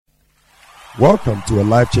Welcome to a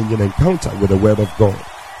life-changing encounter with the Word of God,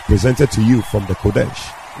 presented to you from the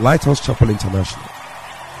Kodesh, Lighthouse Chapel International.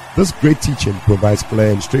 This great teaching provides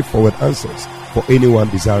clear and straightforward answers for anyone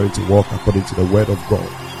desiring to walk according to the Word of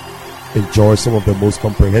God. Enjoy some of the most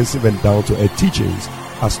comprehensive and down-to-earth teachings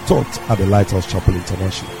as taught at the Lighthouse Chapel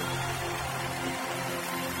International.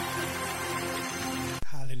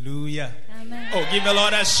 Hallelujah. Amen. Oh, give the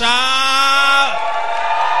Lord a shout.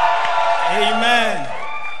 Amen.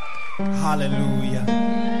 Hallelujah.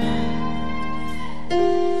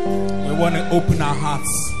 We want to open our hearts,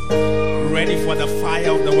 ready for the fire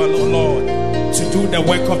of the Lord, to do the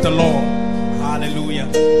work of the Lord. Hallelujah.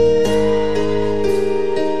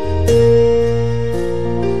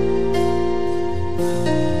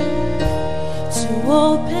 To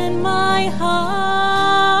open my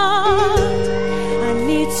heart, I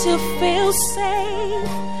need to feel safe.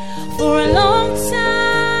 For a long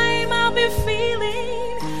time I've been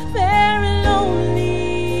feeling very lonely.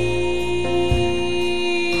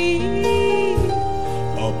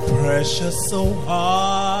 A precious so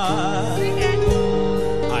hard,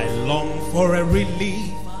 I long for a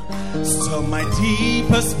relief. So my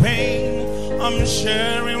deepest pain I'm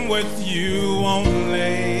sharing with you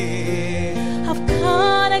only. I've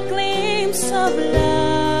caught a glimpse of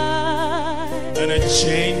light, And a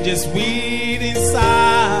change is sweet inside.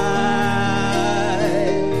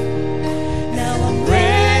 now I'm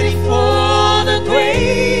ready for the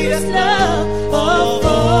greatest love of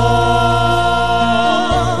all.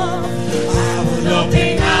 I will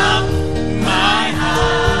open up my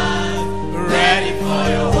heart, ready for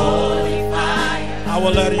your holy fire. I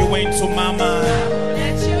will let you into my mind,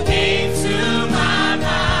 Let you into my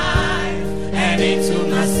mind, and into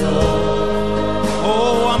my soul.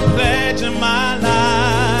 Oh, I'm pledging my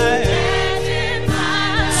life,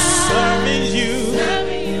 serving you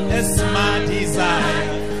is my desire.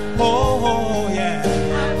 Oh, yeah.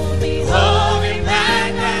 Holding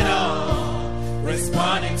back at all,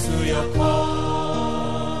 responding to your call.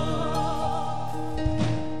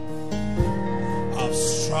 I've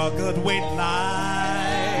struggled with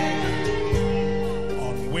life,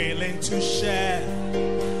 unwilling to share.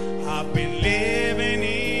 I've been living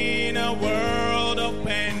in a world of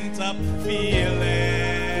pent-up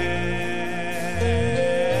feelings.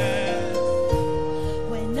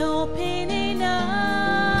 When opening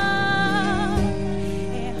up,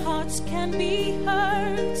 our hearts can be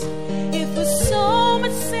hurt. It was so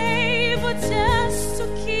much safer just to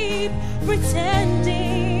keep pretending.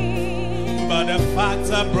 But the facts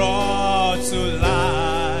are brought to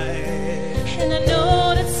light. And I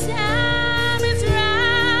know the time is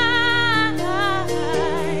right.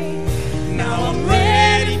 Now I'm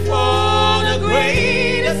ready for the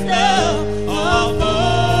greatest love of all.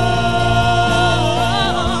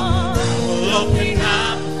 I will open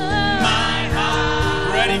up my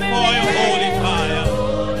heart, ready for your holy fire.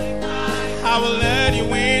 I will let you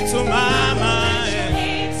into my mind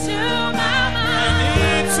Into my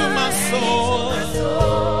and into my soul.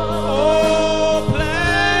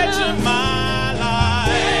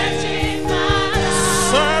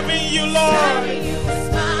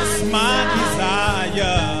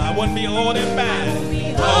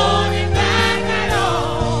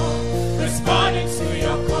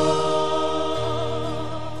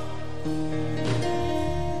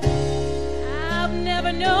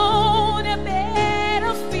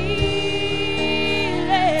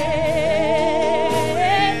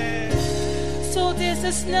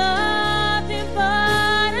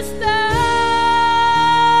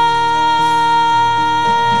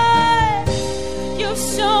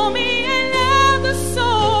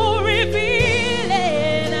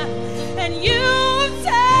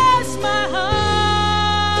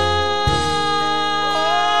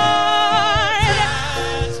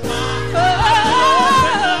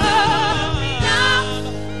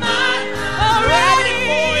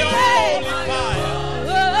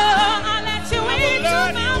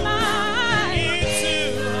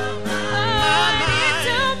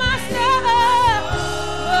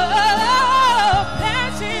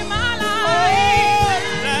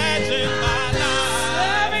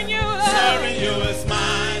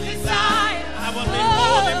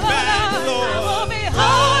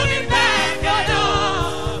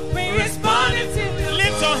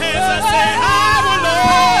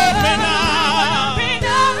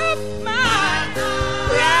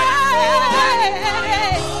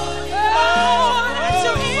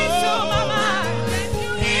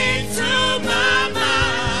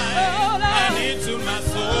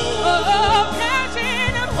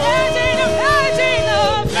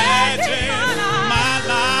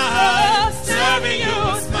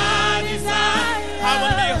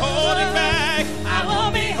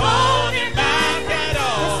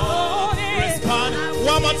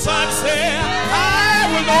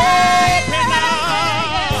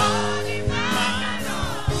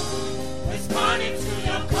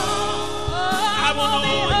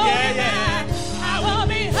 on, yeah. I won't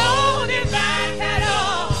be holding back at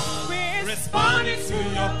all. Responding to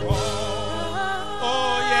your call.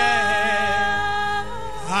 Oh, yeah.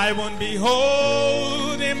 I won't be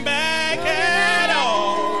holding back at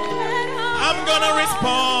all. I'm gonna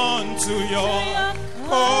respond to your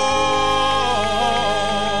call.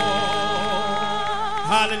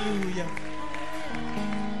 Hallelujah.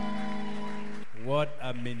 What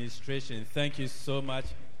administration. Thank you so much,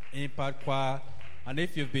 Impact Choir. And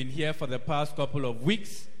if you've been here for the past couple of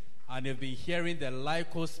weeks and you've been hearing the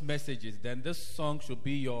Lycos messages, then this song should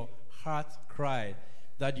be your heart cry.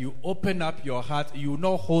 That you open up your heart, you will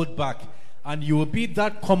not hold back, and you will be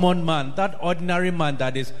that common man, that ordinary man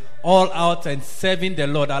that is all out and serving the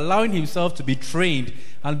Lord, allowing himself to be trained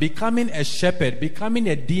and becoming a shepherd, becoming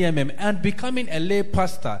a DMM, and becoming a lay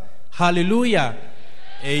pastor. Hallelujah.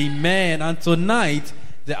 Amen. And tonight,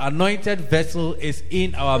 the anointed vessel is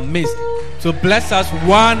in our midst to bless us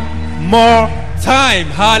one more time.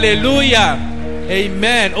 Hallelujah.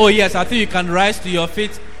 Amen. Oh yes, I think you can rise to your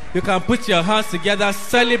feet. You can put your hands together,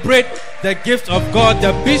 celebrate the gift of God,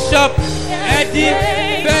 the Bishop Eddie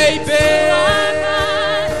Baby.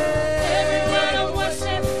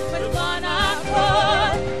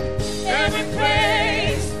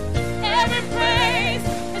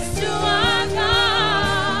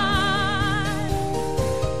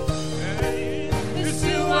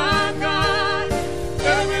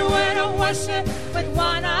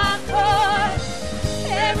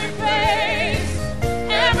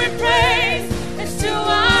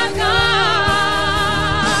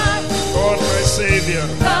 Savior.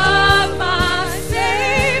 God my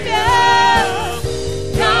Savior,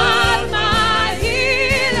 God my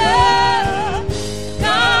healer,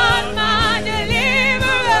 God my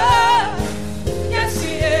deliverer. Yes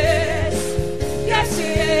He is, yes He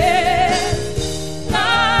is.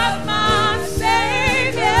 God my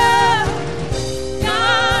Savior,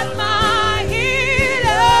 God my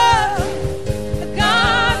healer,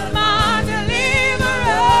 God my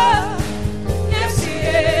deliverer. Yes He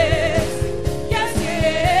is.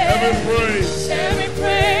 Every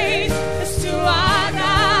praise is to our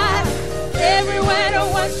God. Everywhere to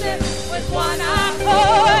worship with one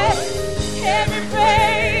accord. Every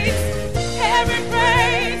praise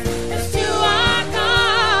is to our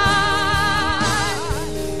God.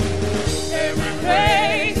 Every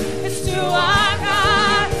praise is to our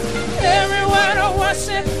God. Everywhere to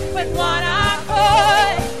worship with one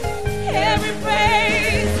accord. Every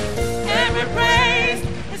praise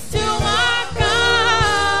is to our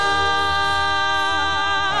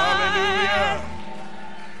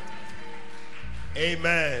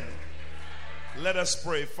Amen. Let us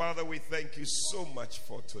pray. Father, we thank you so much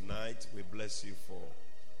for tonight. We bless you for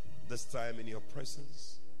this time in your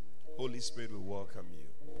presence. Holy Spirit, we welcome you.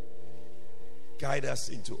 Guide us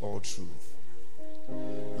into all truth.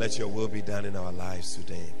 Let your will be done in our lives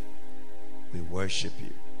today. We worship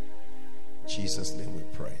you. In Jesus' name we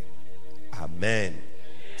pray. Amen.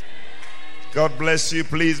 God bless you.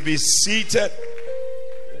 Please be seated.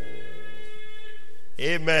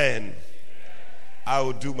 Amen. I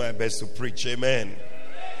will do my best to preach. Amen.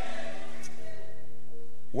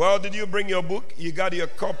 Well, did you bring your book? You got your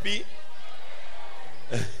copy?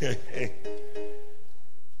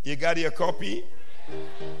 You got your copy?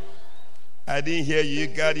 I didn't hear you. You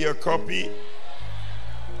got your copy?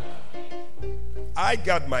 I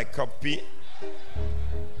got my copy.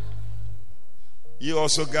 You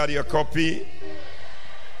also got your copy?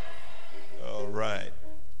 All right.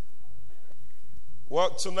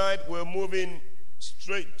 Well, tonight we're moving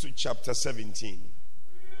straight to chapter 17.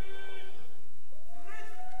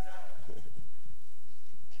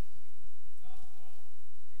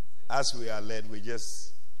 As we are led, we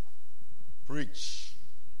just preach.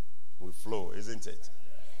 We flow, isn't it?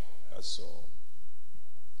 That's all.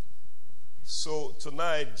 So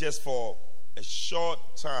tonight, just for a short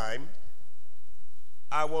time,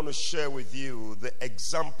 I want to share with you the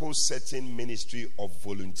example setting ministry of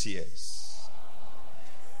volunteers.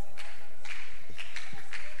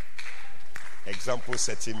 Example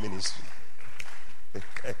setting ministry.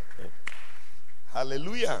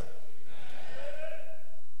 Hallelujah.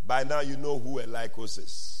 By now you know who a Lycos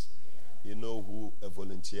is. You know who a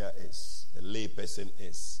volunteer is, a lay person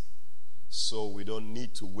is. So we don't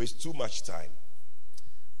need to waste too much time.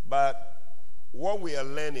 But what we are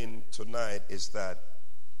learning tonight is that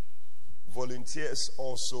volunteers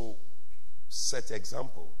also set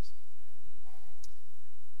examples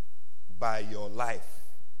by your life,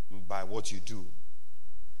 by what you do.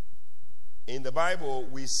 In the Bible,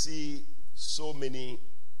 we see so many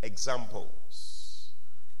examples.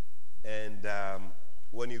 And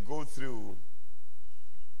when you go through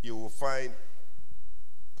you will find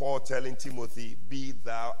Paul telling Timothy, be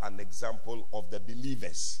thou an example of the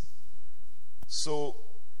believers. So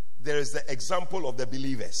there is the example of the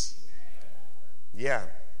believers. Yeah.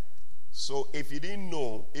 So if you didn't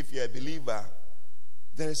know, if you're a believer,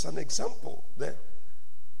 there is an example there.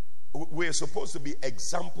 We're supposed to be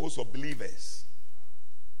examples of believers.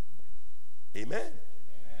 Amen.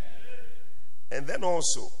 And then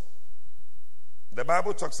also, the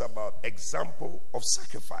Bible talks about example of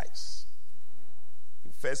sacrifice.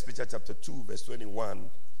 In 1 Peter chapter 2, verse 21,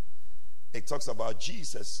 it talks about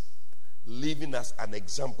Jesus leaving us an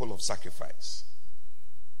example of sacrifice.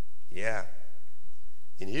 Yeah.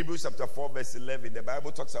 In Hebrews chapter 4, verse 11, the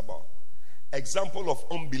Bible talks about example of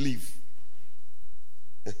unbelief.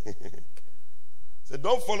 So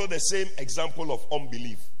don't follow the same example of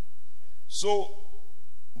unbelief. So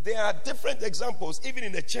there are different examples, even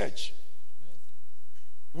in the church.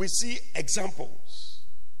 We see examples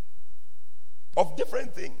of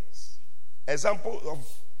different things. Examples of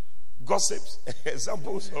gossips,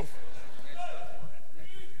 examples of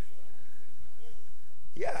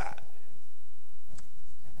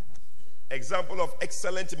example of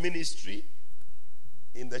excellent ministry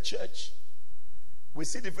in the church. We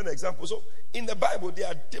see different examples. So in the Bible, there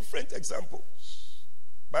are different examples.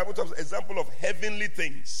 Bible talks example of heavenly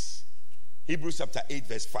things. Hebrews chapter 8,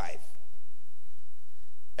 verse 5.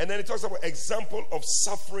 And then it talks about example of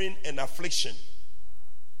suffering and affliction.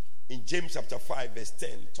 In James chapter 5, verse 10,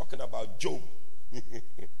 talking about Job.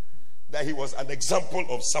 That he was an example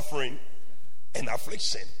of suffering and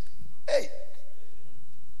affliction. Hey.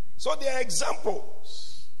 So there are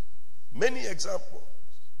examples. Many examples.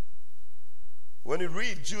 When you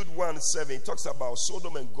read Jude 1:7, it talks about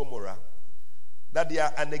Sodom and Gomorrah, that they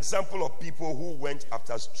are an example of people who went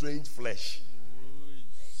after strange flesh.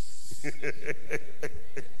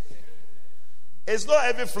 It's not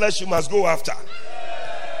every flesh you must go after.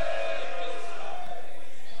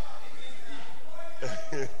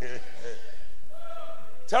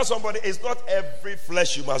 Tell somebody, it's not every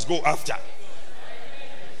flesh you must go after.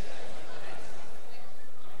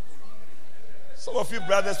 Some of you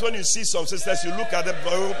brothers, when you see some sisters, you look at them.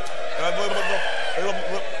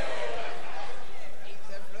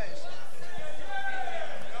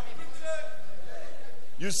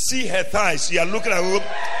 You see her thighs, you are looking at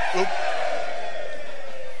her.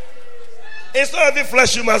 It's not every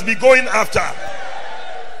flesh you must be going after.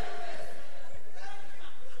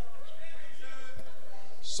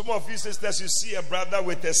 Some of you sisters, you see a brother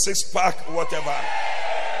with a six-pack, whatever.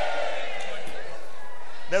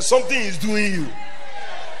 There's something he's doing you.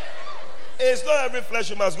 It's not every flesh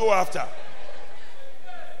you must go after.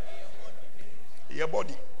 Your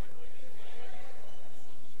body.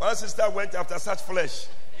 One sister went after such flesh.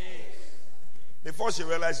 Before she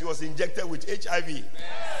realized she was injected with HIV.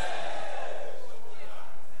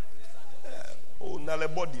 Oh, not a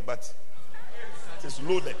body, but it is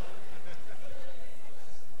loaded.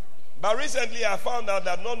 But recently I found out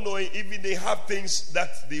that not knowing, even they have things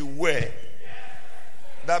that they wear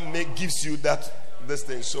that gives you this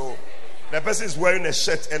thing. So the person is wearing a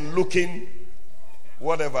shirt and looking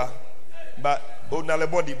whatever, but not a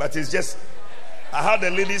body, but it's just, I heard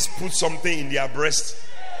the ladies put something in their breast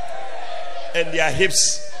and their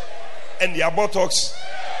hips and their buttocks.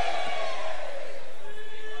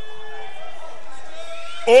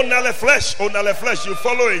 Onale flesh, you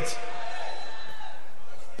follow it.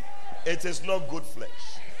 It is not good flesh.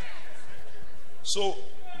 So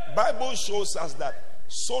Bible shows us that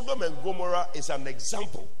Sodom and Gomorrah is an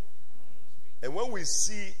example. And when we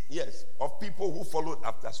see, of people who followed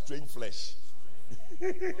after strange flesh.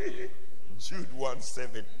 Jude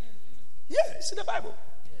 1:7. It's in the Bible.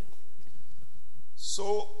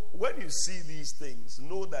 So when you see these things,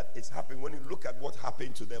 know that it's happening. When you look at what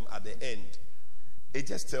happened to them at the end, it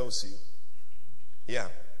just tells you.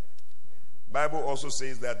 Bible also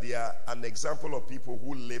says that they are an example of people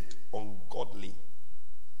who lived ungodly.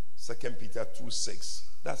 2 Peter 2:6.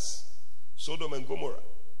 That's Sodom and Gomorrah.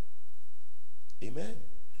 Amen.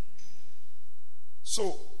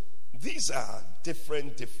 So these are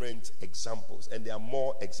different examples, and there are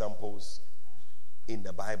more examples in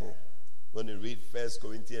the Bible. When you read 1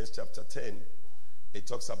 Corinthians chapter 10, it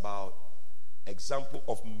talks about example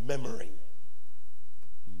of murmuring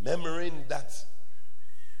that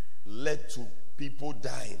led to people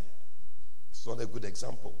dying. It's not a good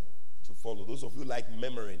example to follow. Those of you like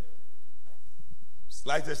murmuring,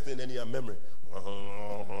 slightest thing and you are murmuring.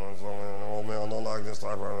 Oh man, I don't like this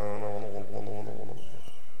type.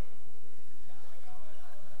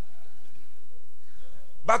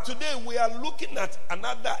 But today we are looking at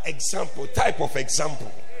another example, type of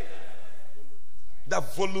example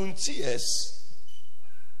that volunteers,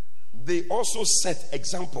 they also set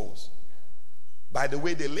examples by the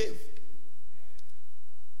way they live.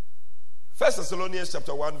 1 Thessalonians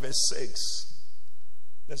chapter 1 verse 6.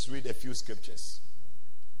 Let's read a few scriptures.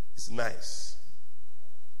 It's nice.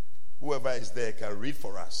 Whoever is there can read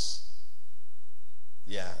for us.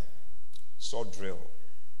 Yeah. Sword drill.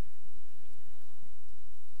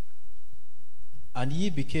 And ye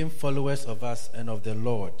became followers of us and of the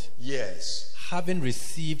Lord. Yes. Having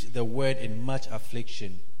received the word in much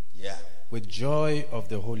affliction. Yeah. With joy of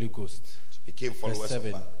the Holy Ghost. Became followers of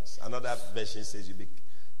us. Another version says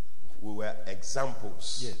we were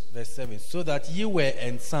examples. Yes. Verse 7. So that ye were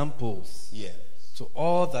ensamples. Yes. To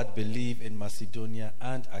all that believe in Macedonia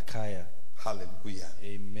and Achaia. Hallelujah.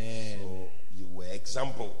 Amen. So you were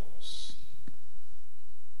examples.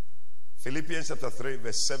 Philippians chapter 3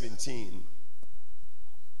 verse 17.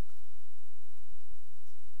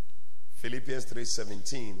 Philippians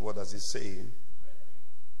 3:17. What does it say?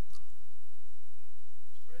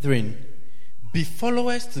 Brethren, be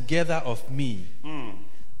followers together of me,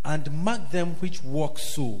 and mark them which walk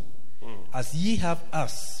so, as ye have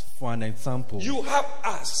us for an example. You have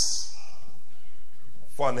us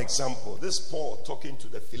for an example. This Paul talking to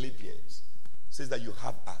the Philippians says that you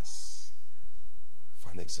have us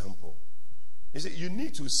for an example. You see, you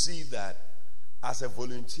need to see that as a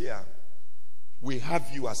volunteer, we have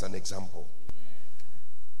you as an example,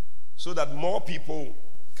 so that more people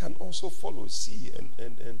can also follow, see,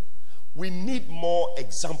 and we need more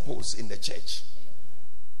examples in the church,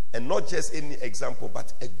 and not just any example,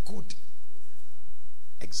 but a good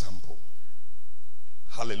example.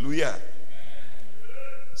 Hallelujah.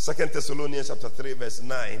 2 Thessalonians chapter 3 verse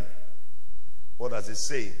 9. What does it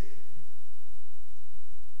say?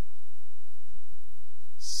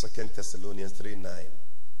 2 Thessalonians 3:9.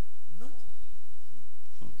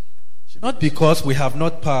 Not because we have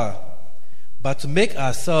not power, but to make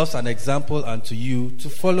ourselves an example unto you to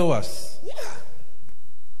follow us. Yeah.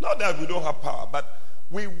 Not that we don't have power, but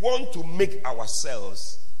we want to make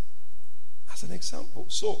ourselves as an example.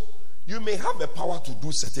 So you may have the power to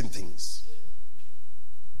do certain things.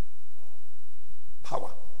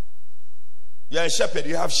 Power. You're a shepherd,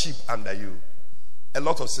 you have sheep under you, a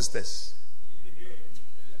lot of sisters,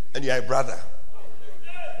 and you're a brother.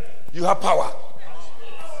 You have power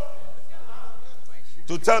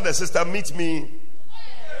to tell the sister, meet me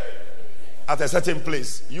at a certain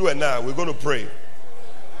place. You and I, we're going to pray.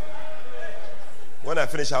 When I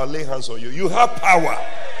finish, I'll lay hands on you. You have power.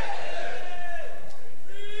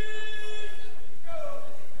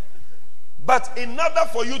 But in order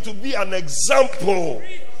for you to be an example,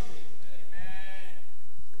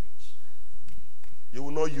 you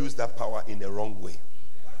will not use that power in the wrong way.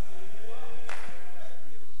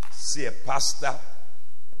 See a pastor,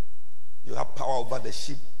 you have power over the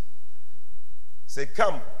sheep. Say,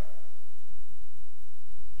 come.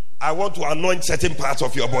 I want to anoint certain parts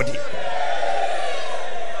of your body.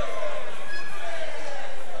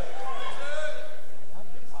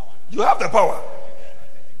 You have the power.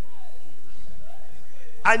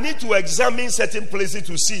 I need to examine certain places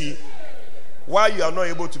to see why you are not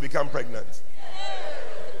able to become pregnant.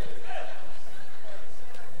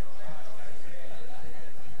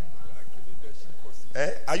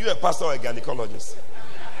 Are you a pastor or a gynecologist?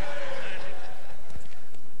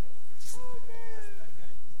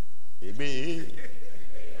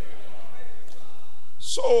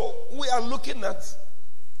 So we are looking at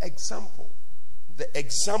example. The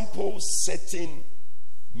example setting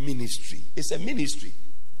ministry. It's a ministry.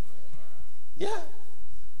 Yeah.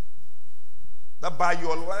 That by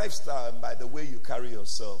your lifestyle and by the way you carry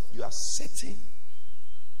yourself, you are setting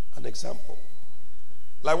an example.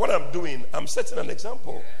 Like what I'm doing, I'm setting an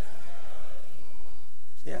example.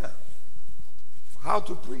 Yeah. How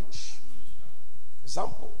to preach.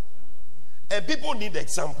 Example. And people need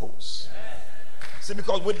examples. See,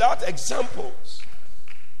 because without examples,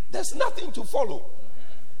 there's nothing to follow.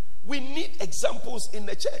 We need examples in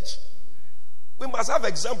the church. We must have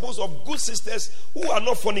examples of good sisters who are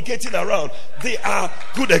not fornicating around. They are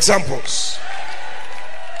good examples.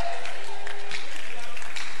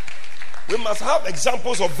 We must have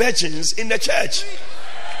examples of virgins in the church.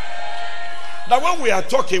 Now when we are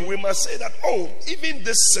talking, we must say that, oh, even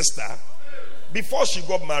this sister, before she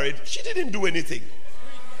got married, she didn't do anything.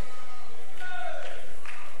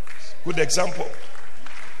 Good example.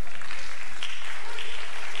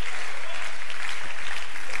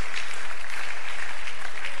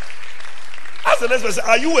 Ask the next person,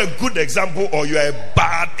 are you a good example or you are a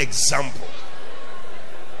bad example?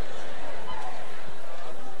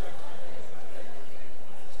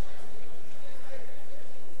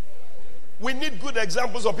 We need good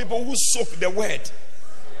examples of people who soak the word.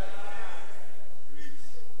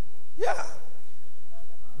 Yeah.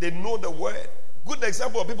 They know the word. Good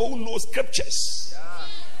example of people who know scriptures.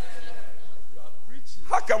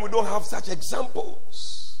 How come we don't have such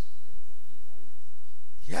examples?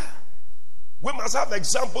 Yeah. We must have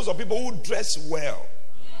examples of people who dress well.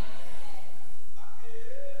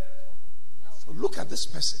 So look at this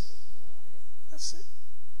person. That's it.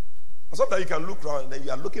 And sometimes you can look around and then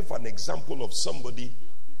you are looking for an example of somebody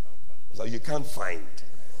that you can't find.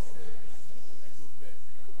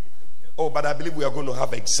 Oh, but I believe we are going to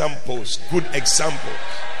have examples, good examples.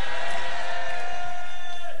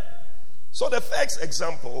 So the first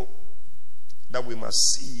example that we must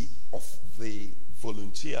see of the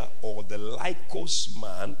volunteer or the Lycos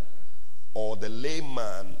man or the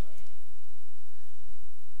layman,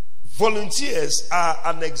 volunteers are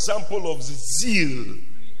an example of zeal.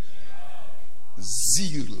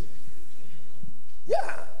 Zeal.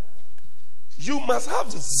 Yeah. You must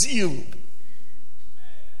have zeal.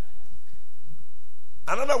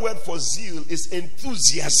 Another word for zeal is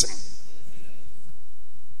enthusiasm.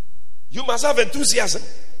 You must have enthusiasm.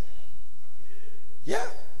 Yeah.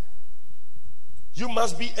 You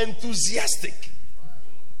must be enthusiastic.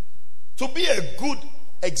 To be a good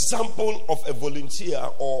example of a volunteer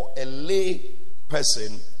or a lay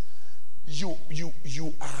person, you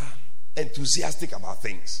are enthusiastic about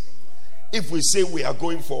things. If we say we are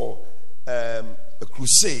going for a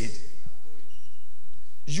crusade,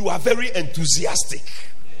 you are very enthusiastic.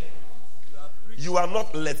 You are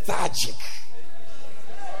not lethargic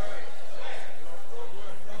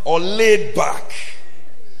or laid back,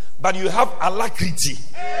 but you have alacrity.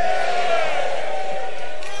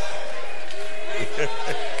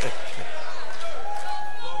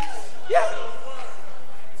 Yeah.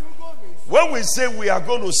 When we say we are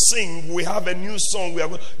going to sing, we have a new song,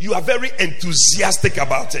 you are very enthusiastic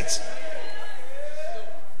about it.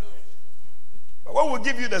 But when we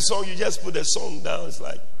give you the song, you just put the song down. It's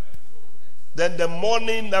like, then the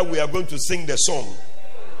morning that we are going to sing the song,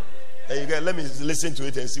 and you get, let me listen to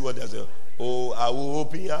it and see what they say. Oh, I will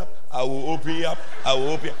open up, I will open up, I will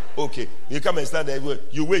open up. Okay, you come and stand there.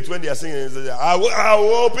 You wait when they are singing. And say, I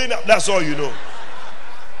will open up. That's all you know.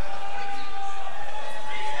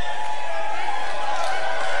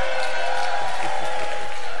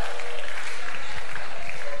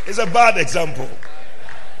 It's a bad example.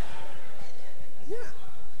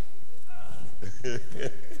 Yeah.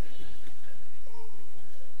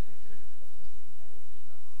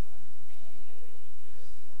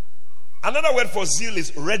 Another word for zeal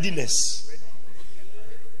is readiness.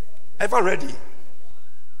 Ever ready?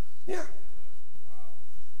 Yeah.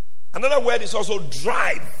 Another word is also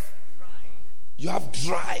drive. You have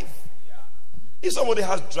drive. If somebody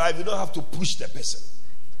has drive, you don't have to push the person.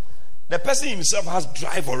 The person himself has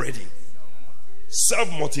drive already.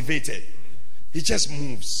 Self-motivated. He just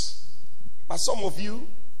moves. But some of you,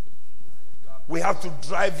 we have to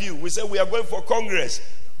drive you. We say we are going for Congress.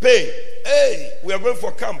 Pay. Hey, we are going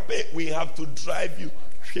for camp. Pay. We have to drive you,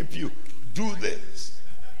 ship you. Do this.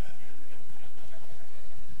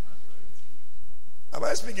 Am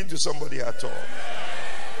I speaking to somebody at all?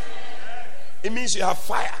 It means you have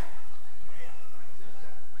fire.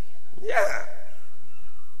 Yeah.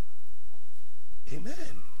 Amen.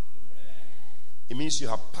 It means you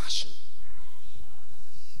have passion.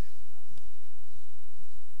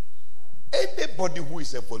 Anybody who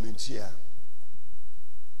is a volunteer,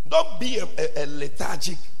 don't be a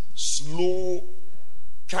lethargic, slow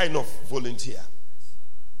kind of volunteer.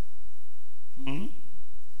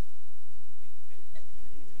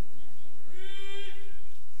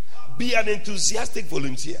 Be an enthusiastic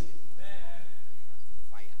volunteer.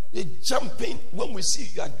 You're jumping. When we see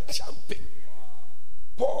you are jumping.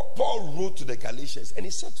 Paul wrote to the Galatians and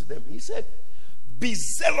he said to them, he said, be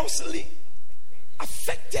zealously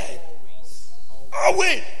affected.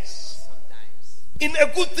 Always. In a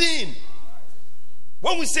good thing.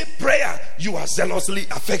 When we say prayer, you are zealously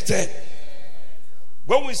affected.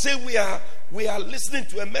 When we say we are listening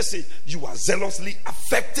to a message, you are zealously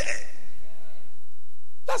affected.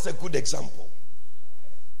 That's a good example.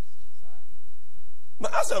 Now,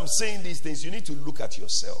 as I'm saying these things, you need to look at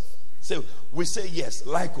yourself. So we say yes,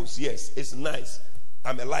 Lycos, yes, it's nice.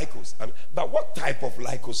 I'm a Lycos. But what type of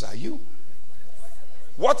Lycos are you?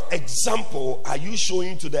 What example are you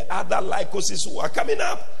showing to the other Lycoses who are coming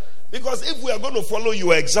up? Because if we are going to follow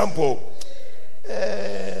your example,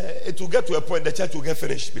 it will get to a point the church will get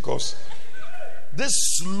finished. Because this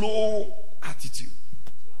slow attitude,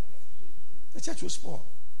 the church will spoil.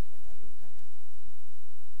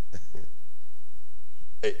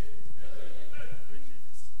 Hey.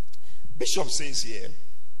 Bishop says here,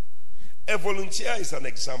 a volunteer is an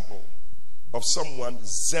example of someone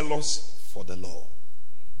zealous for the Lord.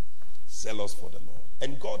 Zealous for the Lord.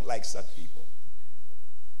 And God likes such people.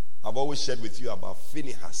 I've always shared with you about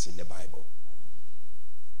Phinehas in the Bible,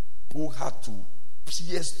 who had to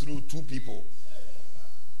pierce through two people,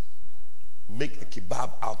 make a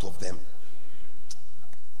kebab out of them.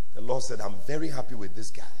 The Lord said, I'm very happy with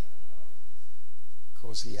this guy,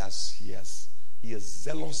 because he is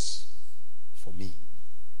zealous for me.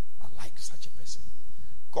 I like such a person.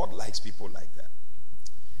 God likes people like that.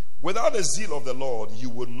 Without the zeal of the Lord,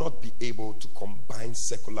 you will not be able to combine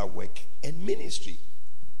secular work and ministry.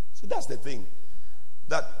 So that's the thing.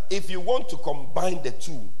 That if you want to combine the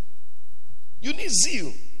two, you need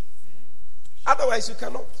zeal. Otherwise, you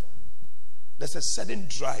cannot. There's a certain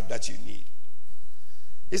drive that you need.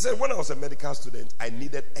 He said, when I was a medical student, I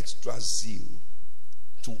needed extra zeal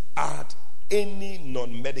to add any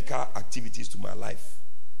non-medical activities to my life.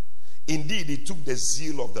 Indeed, it took the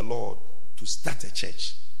zeal of the Lord to start a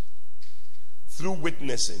church. Through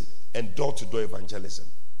witnessing and door-to-door evangelism,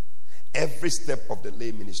 every step of the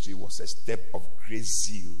lay ministry was a step of great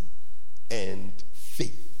zeal and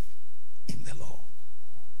faith in the Lord.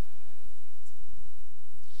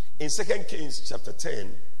 In 2 Kings chapter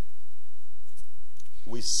 10,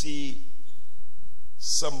 we see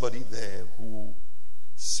somebody there who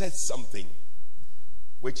said something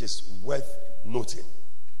which is worth noting.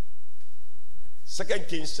 2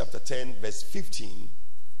 Kings chapter 10, verse 15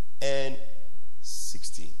 and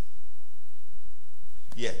 16.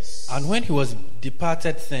 Yes. And when he was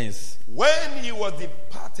departed thence,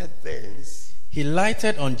 he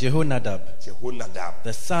lighted on Jehonadab,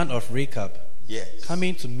 the son of Rechab, yes,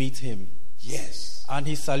 coming to meet him. Yes. And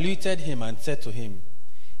he saluted him and said to him,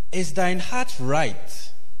 Is thine heart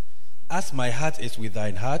right, as my heart is with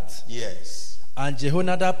thine heart? Yes. And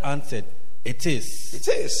Jehonadab answered, It is. It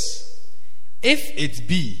is. If it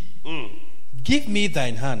be, give me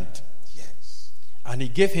thine hand. And he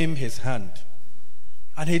gave him his hand.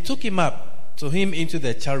 And he took him up to him into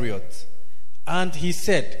the chariot. And he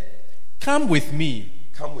said, Come with me.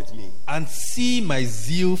 Come with me. And see my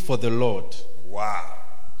zeal for the Lord. Wow.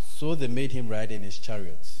 So they made him ride in his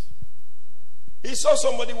chariot. He saw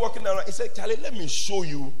somebody walking around. He said, Charlie, let me show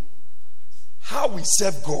you how we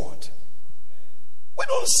serve God. We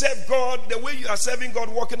don't serve God the way you are serving God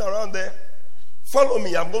walking around there. Follow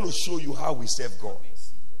me. I'm going to show you how we serve God.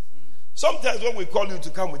 Sometimes when we call you to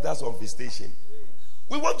come with us on visitation,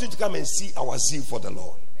 we want you to come and see our zeal for the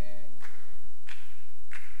Lord.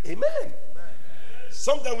 Amen.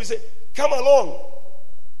 Sometimes we say, come along,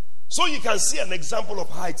 so you can see an example of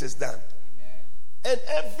how it is done. And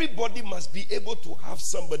everybody must be able to have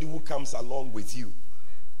somebody who comes along with you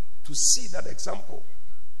to see that example.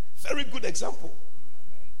 Very good example.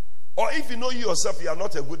 Or if you know you yourself, you are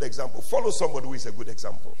not a good example, follow somebody who is a good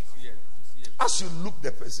example. As you look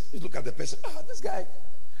at the person, this guy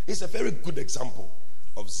is a very good example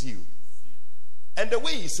of zeal. And the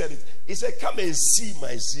way he said it, he said, come and see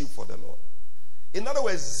my zeal for the Lord. In other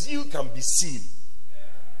words, zeal can be seen.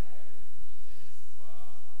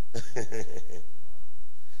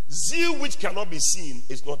 Zeal which cannot be seen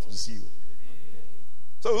is not zeal.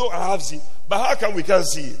 So I have zeal, but how come we can't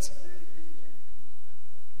see it?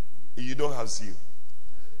 You don't have zeal.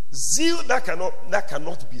 Zeal that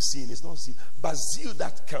cannot be seen is not zeal, but zeal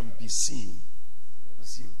that can be seen.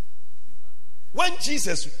 Zeal. When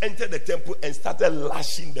Jesus entered the temple and started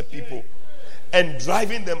lashing the people and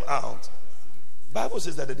driving them out, the Bible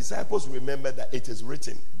says that the disciples remembered that it is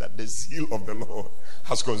written that the zeal of the Lord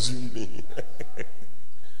has consumed me.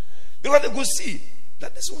 Because they could see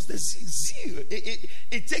that this was the zeal.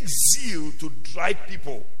 It takes zeal to drive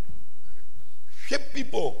people, shape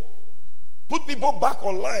people, put people back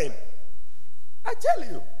online. I tell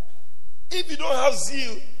you, if you don't have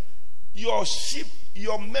zeal, your sheep,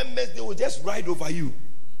 your members, they will just ride over you.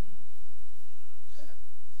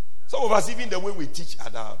 Some of us, even the way we teach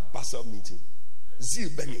at our pastor meeting, zeal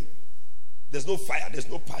burning. There's no fire, there's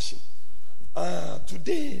no passion.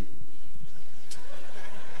 Today,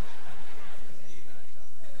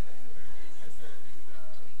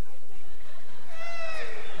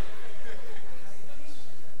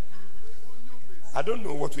 I don't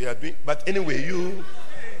know what we are doing, but anyway, you.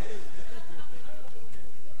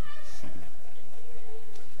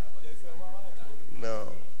 No.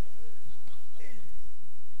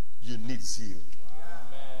 You need zeal.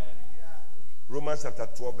 Romans chapter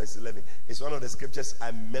 12, verse 11. It's one of the scriptures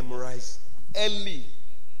I memorized early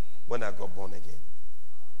when I got born again.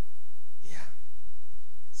 Yeah.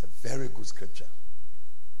 It's a very good scripture.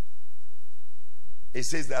 It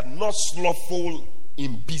says that not slothful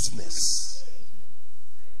in business,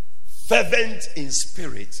 fervent in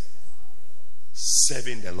spirit,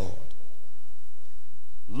 serving the Lord.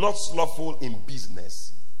 Not slothful in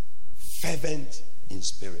business, fervent in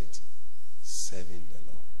spirit, serving the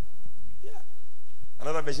Lord. Yeah.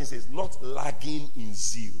 Another version says, not lagging in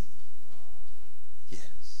zeal.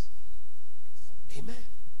 Yes. Amen.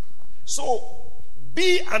 So,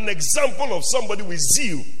 be an example of somebody with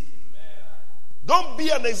zeal. Don't be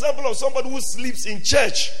an example of somebody who sleeps in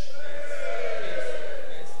church.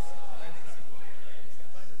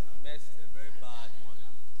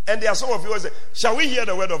 And there are some of you who say, shall we hear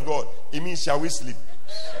the word of God? It means, shall we sleep?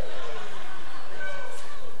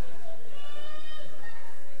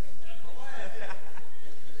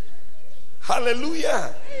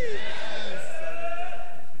 Hallelujah.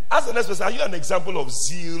 Ask the next person, are you an example of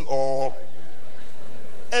zeal or...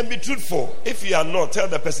 And be truthful. If you are not, tell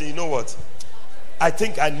the person, you know what? I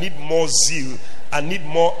think I need more zeal. I need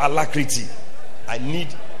more alacrity. I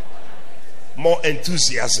need more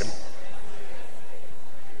enthusiasm.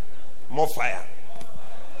 More fire.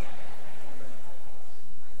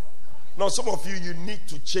 Now, some of you, you need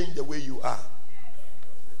to change the way you are.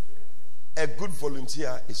 A good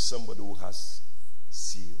volunteer is somebody who has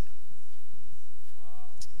zeal.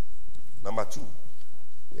 Number 2,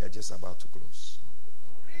 we are just about to close.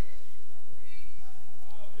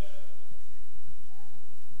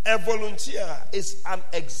 A volunteer is an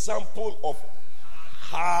example of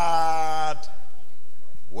hard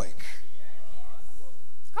work.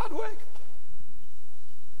 Hard work.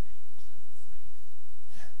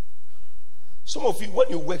 Some of you, when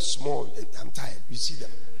you work small, I'm tired. You see them.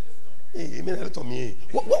 Hey,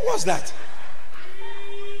 what was that?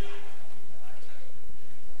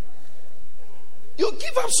 You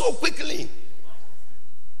give up so quickly.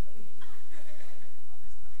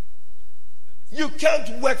 You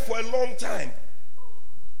can't work for a long time.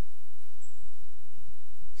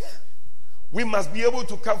 Yeah. We must be able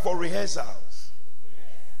to come for rehearsals.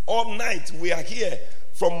 All night we are here.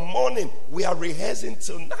 From morning we are rehearsing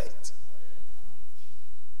till night.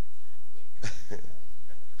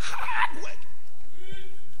 Hard work.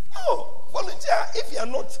 No, volunteer. If you are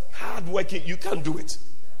not hard working, you can't do it.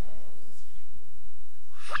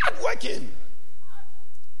 Hard working.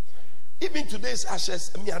 Even today's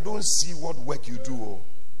ashes, I don't see what work you do.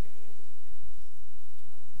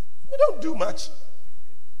 You don't do much.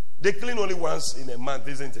 They clean only once in a month,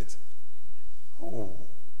 isn't it? Oh.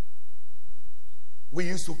 We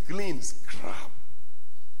used to clean, scrub,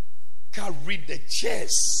 carry the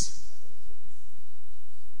chairs,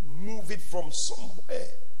 move it from somewhere.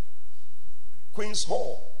 Queen's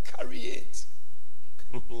Hall, carry it.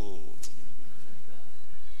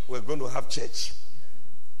 We're going to have church.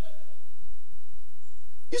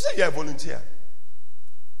 You say you're a volunteer.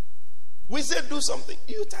 We say do something.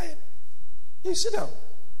 You're tired. You sit down.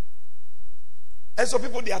 And some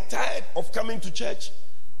people, they are tired of coming to church.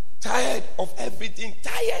 Tired of everything.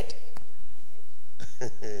 Tired.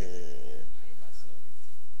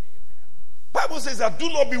 Bible says that do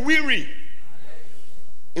not be weary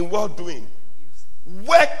in well doing.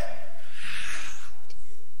 Work hard.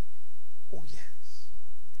 Oh yes.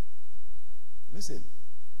 Listen,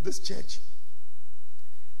 this church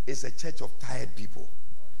is a church of tired people.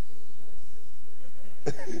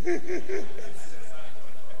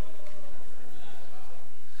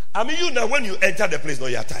 I mean, you know, when you enter the place, no,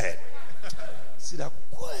 you are tired. See that?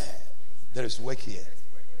 There is work here.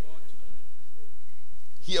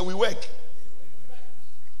 Here we work.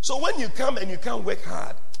 So when you come and you can't work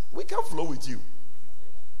hard, we can't flow with you.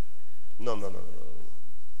 No.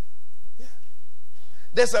 Yeah.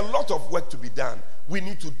 There's a lot of work to be done. We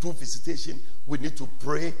need to do visitation. We need to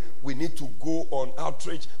pray. We need to go on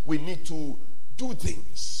outreach. We need to do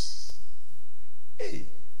things. Hey,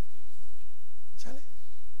 Charlie,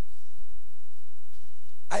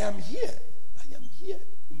 I am here.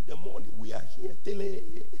 In the morning, we are here.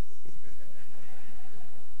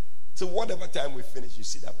 So whatever time we finish, you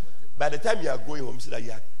see that. By the time you are going home, you see that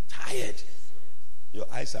you are tired. Your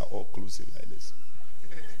eyes are all closing like this.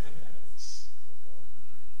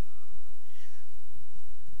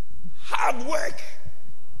 Hard work.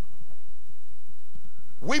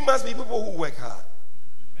 We must be people who work hard.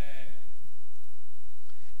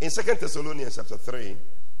 In 2 Thessalonians chapter 3,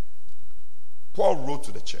 Paul wrote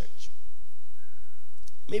to the church.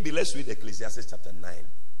 Maybe let's read Ecclesiastes chapter 9.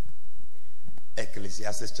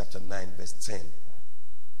 Ecclesiastes chapter 9 verse 10.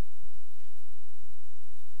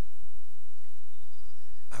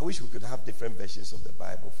 I wish we could have different versions of the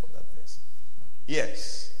Bible for that verse.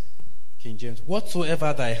 Yes. King James,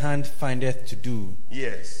 whatsoever thy hand findeth to do,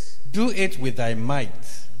 yes, do it with thy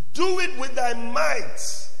might, Do it with thy might.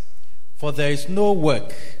 For there is no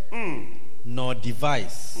work, nor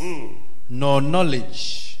device, nor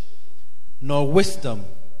knowledge, nor wisdom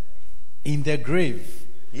in the grave,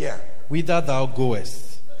 Yeah. whither thou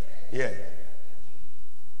goest. Yeah.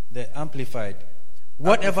 The Amplified.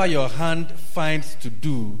 Whatever your hand finds to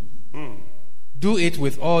do, do it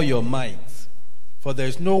with all your might. For there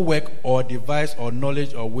is no work or device or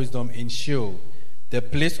knowledge or wisdom in Sheol, the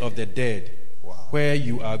place of the dead, where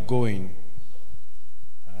you are going.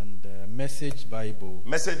 And Message Bible.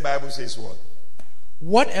 Message Bible says what?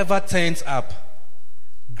 Whatever turns up,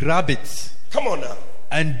 grab it. Come on now.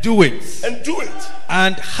 And do it. And do it.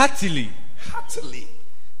 And heartily. Heartily.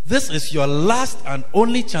 This is your last and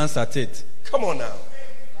only chance at it. Come on now.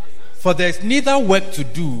 For there is neither work to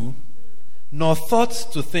do, nor thoughts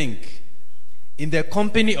to think, in the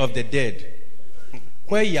company of the dead,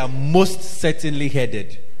 where you are most certainly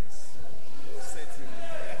headed.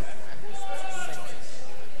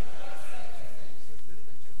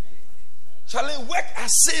 Charlie, work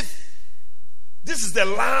as if this is the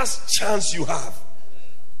last chance you have.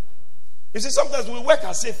 You see, sometimes we work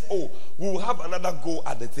as if, we will have another go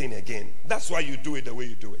at the thing again. That's why you do it the way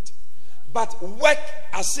you do it. But work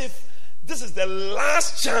as if this is the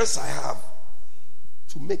last chance I have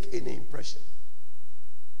to make any impression.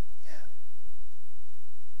 Yeah.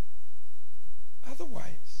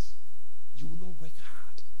 Otherwise, you will not work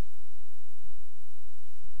hard.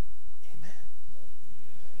 Amen.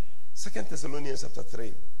 2 Thessalonians chapter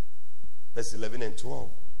 3, verse 11 and 12.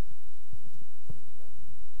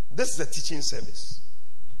 This is a teaching service.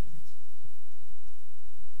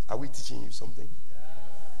 Are we teaching you something?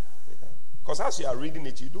 Because as you are reading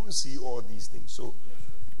it, you don't see all these things. So,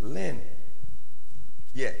 learn.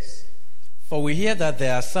 Yes. For we hear that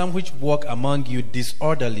there are some which walk among you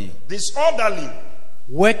disorderly. Disorderly.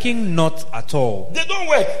 Working not at all. They don't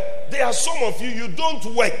work. There are some of you don't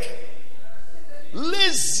work.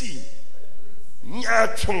 Lazy.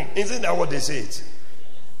 Isn't that what they say it?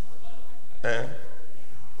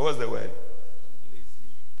 What's the word?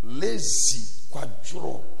 Lazy.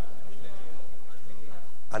 Quadro.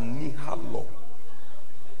 Anihalo.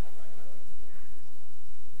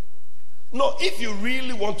 No, if you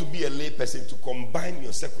really want to be a lay person, to combine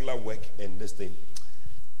your secular work and this thing,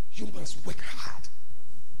 you must work hard.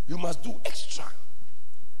 You must do extra.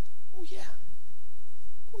 Oh yeah.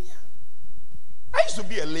 Oh yeah. I used to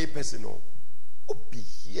be a lay person. Be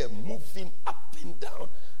here, moving up and down.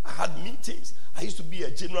 I had meetings. I used to be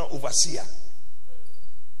a general overseer.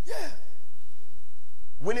 Yeah.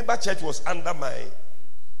 Winneba Church was under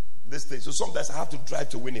this thing. So sometimes I have to drive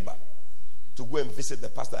to Winneba to go and visit the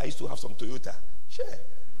pastor. I used to have some Toyota. Sure.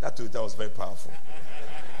 That Toyota was very powerful.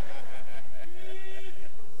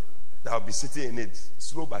 I'll be sitting in it,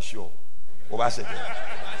 slow but sure.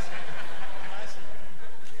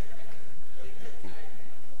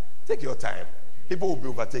 Take your time. People will be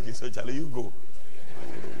overtaking. So Charlie, you go.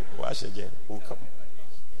 Wash again. We'll come.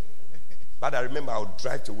 But I remember I would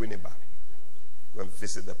drive to Winneba, go and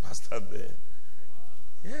visit the pastor there.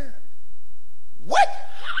 Yeah. Work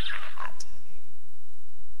hard.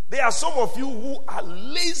 There are some of you who are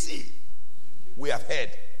lazy. We have heard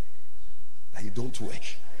that you don't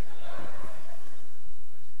work.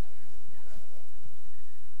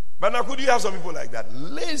 But now, could you have some people like that?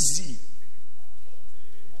 Lazy.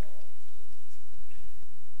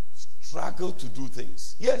 Struggle to do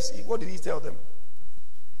things. Yes, what did he tell them?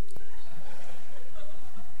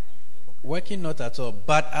 Working not at all,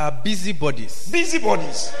 but are busybodies.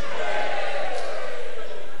 Busybodies.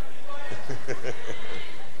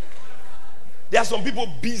 There are some people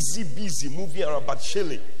busy, moving around, but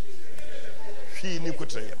chilling.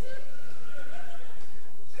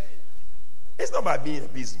 It's not about being a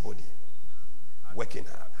busybody. Working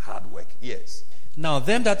hard work, yes. Now,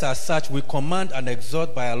 them that are such we command and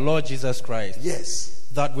exhort by our Lord Jesus Christ. Yes.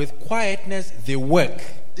 That with quietness they work.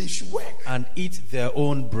 They should work. And eat their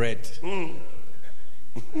own bread.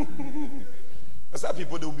 That's how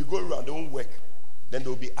people, they will be going around, they won't work. Then they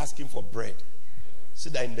will be asking for bread. See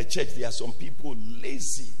that in the church, there are some people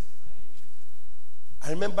lazy. I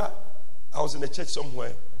remember I was in a church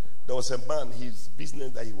somewhere. There was a man, his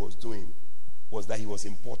business that he was doing was that he was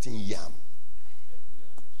importing yam.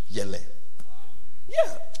 Yele.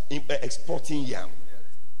 Yeah, exporting yam.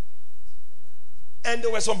 And there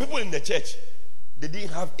were some people in the church. They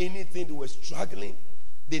didn't have anything. They were struggling.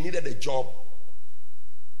 They needed a job.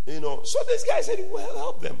 So this guy said, well,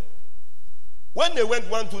 help them. When they went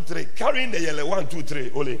 1, 2, 3, carrying the yellow 1, 2,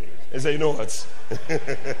 3, only, he said, you know what?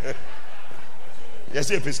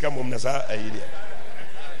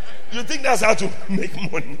 You think that's how to make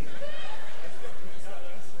money?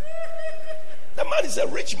 The man is a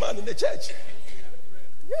rich man in the church.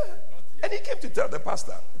 Yeah. And he came to tell the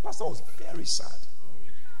pastor. The pastor was very sad.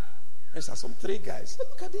 There's some 3 guys.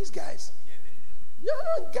 Look at these guys.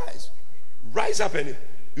 Young guys. Rise up and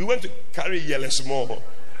you went to carry yellow small.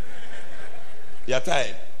 You're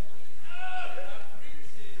tired.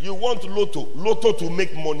 You want lotto to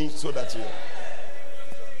make money so that you.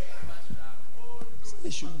 So they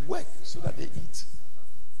should work so that they eat.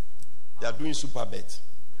 They are doing super bet.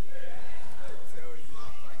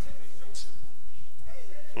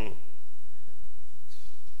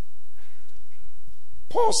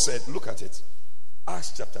 Paul said, look at it.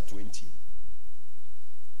 Acts chapter 20.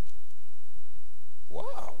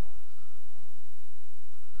 Wow.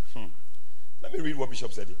 Let me read what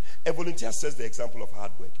Bishop said. A volunteer says the example of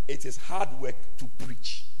hard work. It is hard work to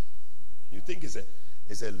preach. You think it's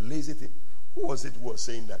a lazy thing? Who was it who was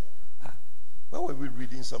saying that? When were we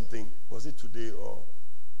reading something? Was it today or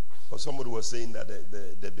somebody was saying that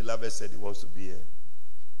the beloved said he wants to be here?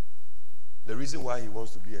 The reason why he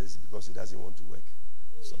wants to be here is because he doesn't want to work.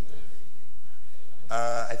 Something.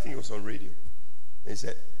 I think it was on radio. He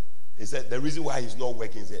said the reason why he's not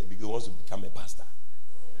working is because he wants to become a pastor.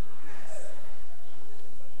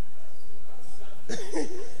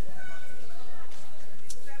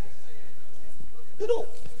 You know,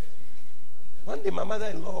 one day my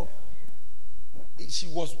mother-in-law,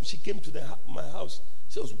 she came to my house.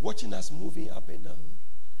 She was watching us moving up and down.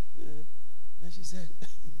 Then she said,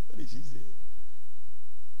 what did she say?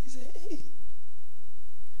 He said, hey.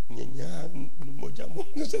 She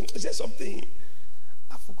said something.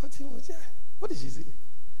 I forgot him. What did she say?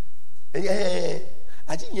 He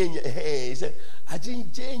said, I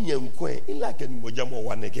didn't change him. In like a mojamo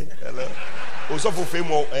one again. Also for fame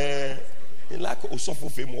more. In like also for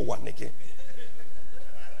fame more one again.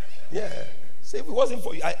 Yeah. So if it wasn't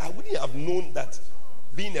for you, I wouldn't have known that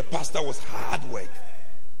being a pastor was hard work.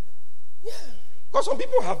 Yeah. Because some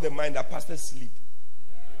people have the mind that pastors sleep.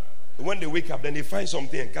 When they wake up, then they find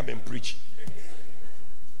something and come and preach.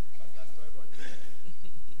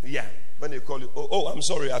 Yeah. When they call you, oh, I'm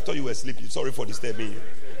sorry, I thought you were sleeping. Sorry for disturbing you.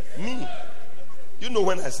 Me. You know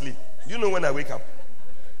when I sleep. You know when I wake up.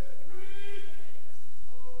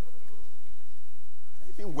 I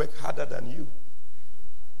even work harder than you.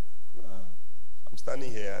 I'm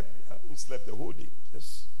standing here. I haven't slept the whole day.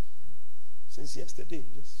 Just since yesterday.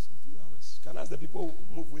 Just a few hours. Can I ask the people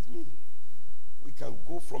who move with me? We can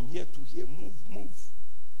go from here to here. Move.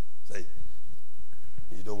 Say,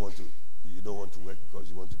 you don't want to work because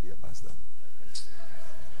you want to be a pastor.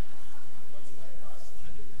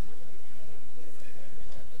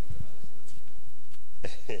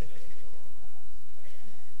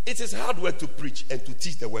 It is hard work to preach and to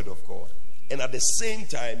teach the word of God, and at the same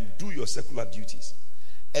time do your secular duties.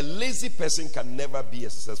 A lazy person can never be a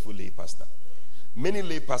successful lay pastor. Many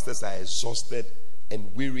lay pastors are exhausted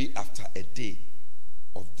and weary after a day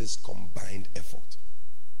of this combined effort.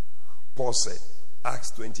 Paul said,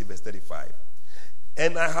 Acts 20 verse 35,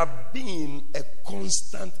 and I have been a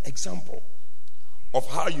constant example of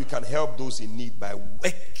how you can help those in need by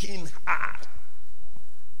working hard.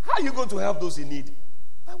 How are you going to help those in need?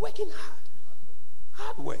 By working hard.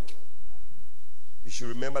 Hard work. You should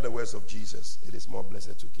remember the words of Jesus. It is more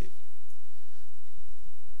blessed to give.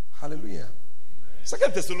 Hallelujah. 2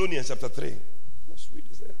 Thessalonians chapter 3. Let's read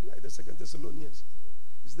this there. Like the 2 Thessalonians.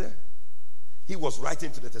 It's there. He was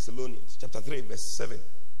writing to the Thessalonians, chapter 3, verse 7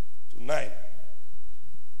 to 9.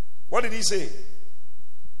 What did he say?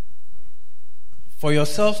 For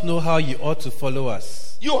yourselves know how you ought to follow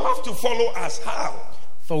us. You have to follow us. How?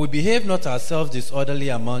 For we behave not ourselves disorderly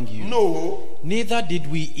among you. No. Neither did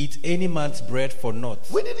we eat any man's bread for naught.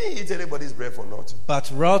 We didn't eat anybody's bread for naught.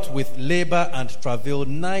 But wrought with labor and travail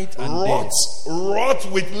night and day. Wrought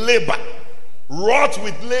with labor. Wrought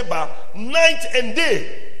with labor night and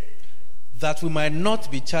day. That we might not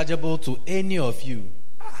be chargeable to any of you.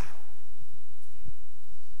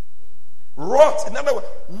 Wrought, in other words,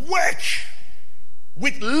 work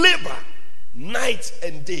with labor night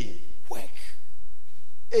and day. Work.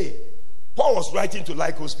 Hey, Paul was writing to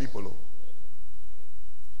Lycos people.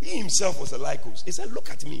 He himself was a Lycos. He said, look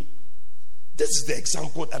at me. This is the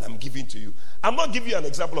example that I'm giving to you. I'm not giving you an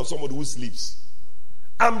example of somebody who sleeps.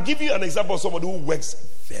 I'm giving you an example of somebody who works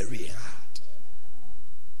very hard.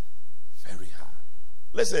 Very hard.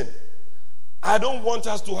 Listen, I don't want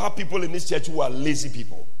us to have people in this church who are lazy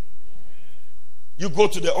people. You go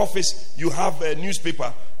to the office, you have a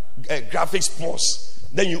newspaper, a graphics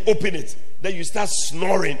post, then you open it, then you start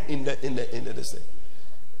snoring in the thing.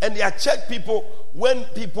 And there are church people, when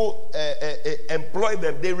people employ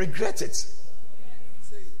them, they regret it.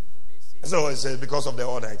 So it's because of the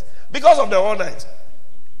all night. Because of the all night.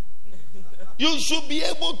 You should be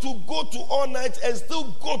able to go to all night and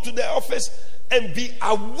still go to the office and be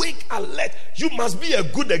awake, alert. You must be a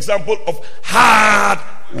good example of hard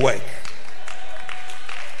work.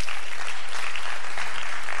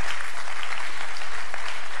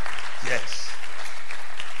 Yes.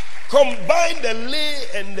 Combine the lay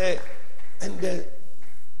and the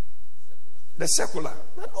secular.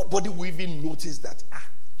 Nobody will even notice that.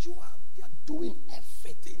 You are doing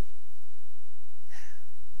everything.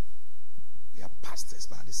 We are pastors,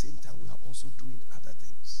 but at the same time, we are also doing other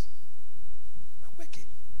things. I'm working.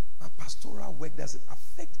 My pastoral work doesn't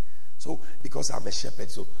affect. So, because I'm a shepherd,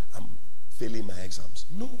 so I'm failing my exams.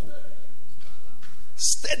 No.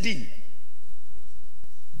 Steady.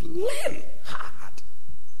 Learn hard.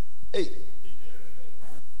 Hey,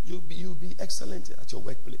 you'll be excellent at your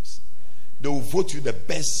workplace. They will vote you the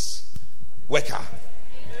best worker.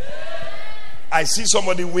 I see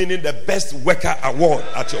somebody winning the best worker award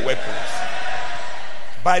at your workplace.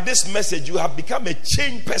 By this message, you have become a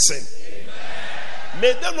changed person.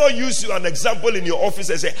 May they not use you an example in your office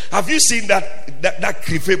and say, have you seen that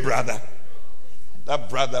Krife brother? That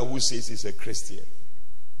brother who says he's a Christian.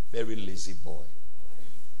 Very lazy boy.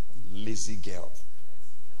 Lazy girl.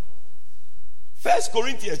 1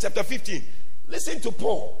 Corinthians chapter 15. Listen to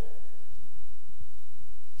Paul.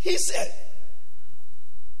 He said,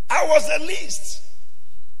 I was the least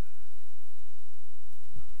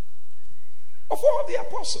of all the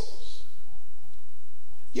apostles.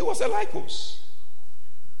 He was a Lycos.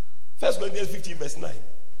 1 Corinthians 15 verse 9.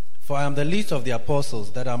 For I am the least of the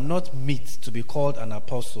apostles, that I am not meet to be called an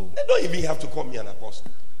apostle. They don't even have to call me an apostle.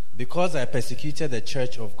 Because I persecuted the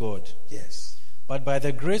church of God. Yes. But by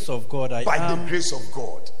the grace of God, I am. By the grace of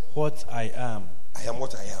God. What I am. I am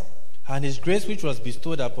what I am. And his grace which was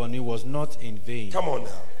bestowed upon me was not in vain. Come on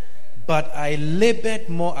now. But I labored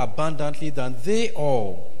more abundantly than they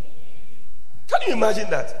all. Can you imagine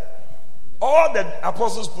that? All the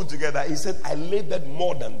apostles put together, he said, I labored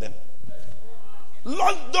more than them.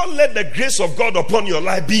 Lord, don't let the grace of God upon your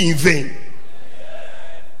life be in vain.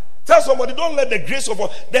 Tell somebody, don't let the grace of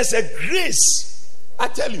God. There's a grace. I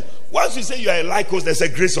tell you, once you say you are a Lycos, there's a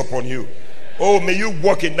grace upon you. Oh, may you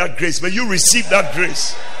walk in that grace. May you receive that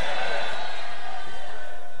grace.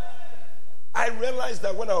 I realized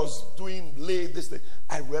that when I was doing this thing,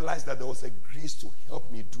 I realized that there was a grace to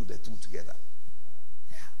help me do the two together.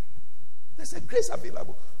 Yeah. There's a grace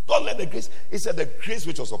available. Don't let the grace. He said the grace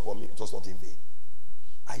which was upon me, it was not in vain.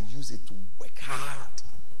 I use it to work hard.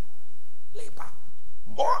 Labor.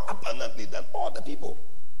 More abundantly than all the people.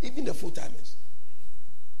 Even the full-timers.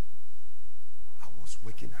 I was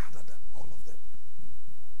working harder than all of them.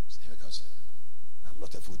 Because I'm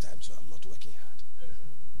not a full-time, so I'm not working hard.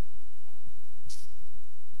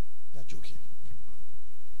 You're joking.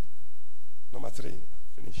 Number 3.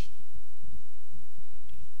 Finish.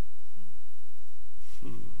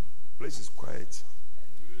 Place is quiet.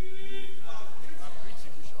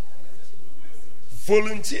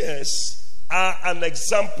 Volunteers are an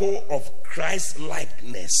example of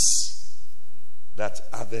Christ-likeness that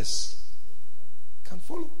others can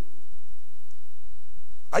follow.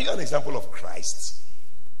 Are you an example of Christ?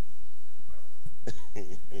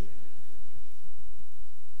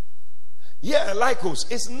 Yeah,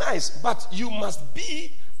 Lycos, it's nice, but you must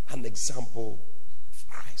be an example of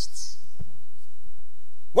Christ.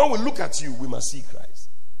 When we look at you, we must see Christ.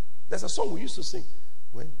 There's a song we used to sing.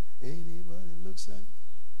 When anybody looks at,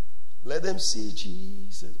 let them see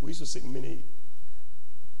Jesus. We used to sing many.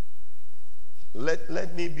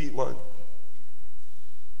 Let me be one.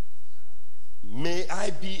 May I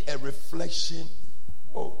be a reflection.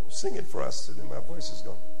 Oh, sing it for us. My voice is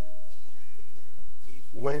gone.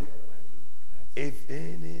 If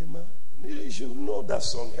any man, you should know that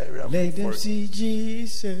song. Let them see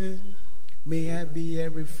Jesus. May I be a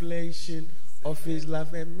reflection of his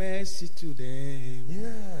love and mercy to them.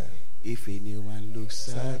 Yeah. If anyone looks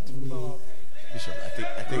at me, Bishop, I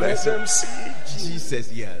think let them see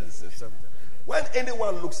Jesus. Yes. When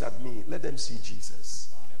anyone looks at me, let them see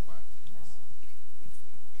Jesus.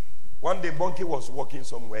 One day, Bonke was walking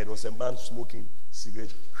somewhere. There was a man smoking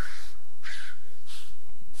cigarette.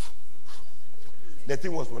 The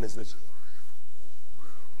thing was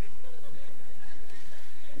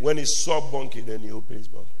when he saw Bonke, then he opened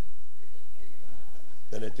his mouth.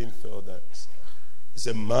 Then the thing fell down. He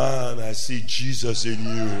said, man, I see Jesus in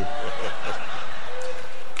you.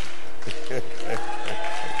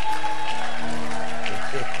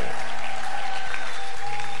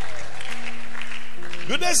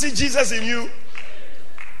 Do they see Jesus in you?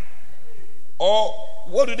 Or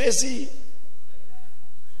what do they see?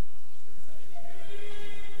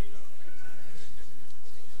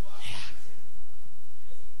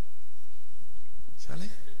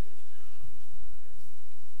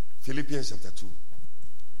 Philippians chapter 2.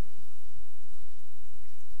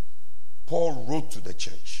 Paul wrote to the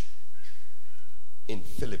church in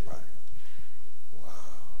Philippi. Wow.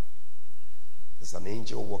 There's an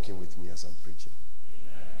angel walking with me as I'm preaching.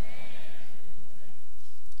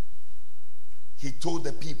 He told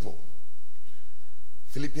the people,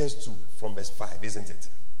 Philippians 2 from verse 5, isn't it?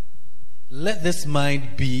 Let this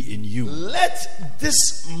mind be in you. Let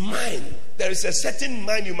this mind, there is a certain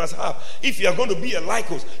mind you must have. If you are going to be a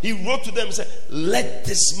Lycos, he wrote to them and said, let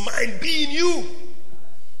this mind be in you.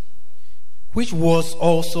 Which was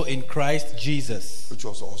also in Christ Jesus. Which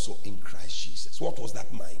was also in Christ Jesus. What was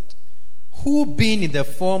that mind? Who being in the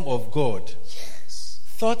form of God, Yes.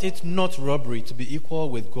 thought it not robbery to be equal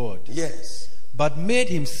with God. Yes. But made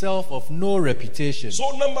himself of no reputation.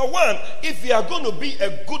 So number one, if you are going to be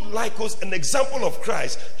a good Lycos, an example of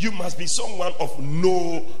Christ, you must be someone of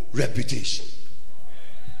no reputation.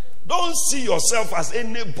 Don't see yourself as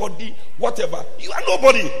anybody, whatever. You are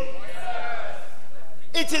nobody.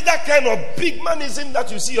 It is that kind of big manism that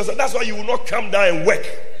you see yourself. That's why you will not come down and work.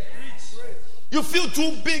 You feel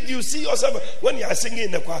too big. You see yourself when you are singing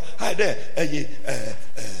in the choir. Hi there.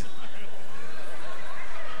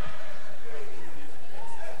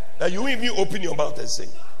 You even open your mouth and sing.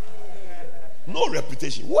 No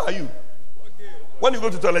reputation. Who are you? When you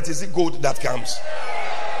go to the toilet, is it gold that comes?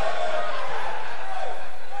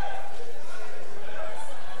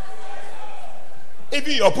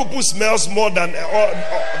 Even your poo-poo smells more than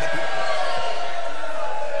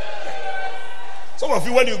some of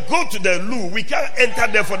you, when you go to the loo, we can't enter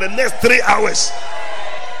there for the next 3 hours.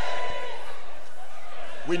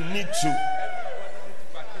 We need to.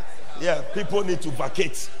 Yeah, people need to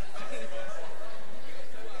vacate.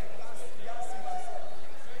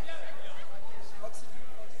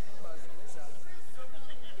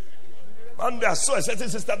 And I saw a certain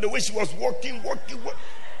sister, the way she was walking,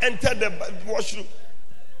 entered the washroom.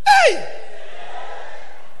 Hey!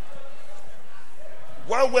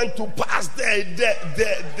 One went to pass there.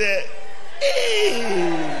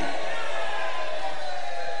 Hey!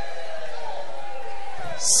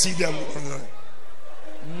 See them.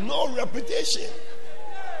 No reputation.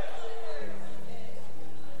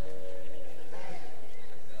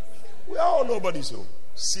 We are all nobody, so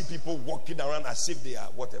see people walking around as if they are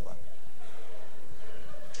whatever.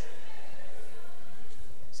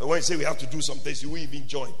 So when you say we have to do some things, you will even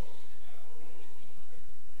join.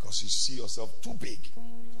 Because you see yourself too big.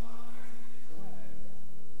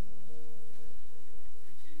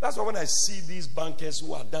 That's why when I see these bankers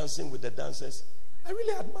who are dancing with the dancers, I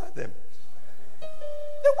really admire them.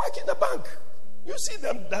 They work in the bank. You see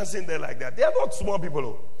them dancing there like that. They are not small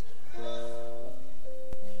people.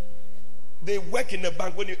 They work in the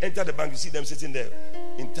bank. When you enter the bank, you see them sitting there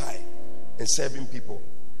in tie and serving people.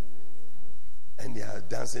 And they are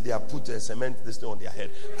dancing. They have put a cement this thing on their head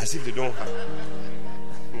as if they don't have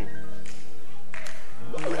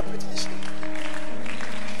no reputation.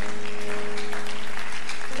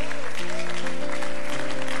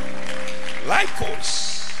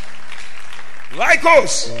 Lycos.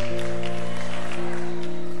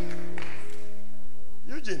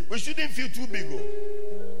 Eugene, we shouldn't feel too big.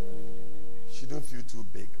 Shouldn't feel too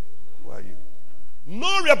big. Who are you?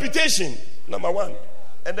 No reputation. Number one.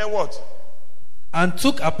 And then what? And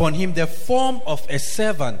took upon him the form of a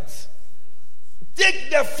servant. Take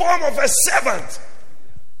the form of a servant.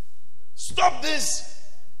 Stop this.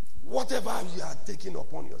 Whatever you are taking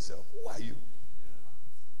upon yourself. Who are you?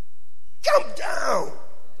 Come down.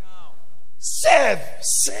 Serve.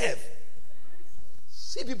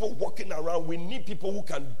 See people walking around. We need people who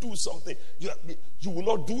can do something. You will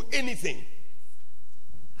not do anything.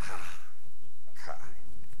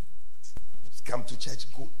 Come to church.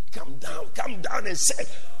 Go. Come down and serve.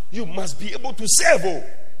 You must be able to serve.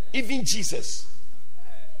 Even Jesus.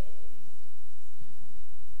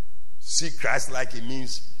 See Christ like it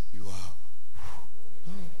means you are.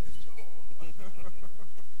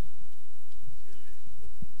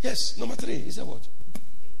 Yes, number 3. Is that what?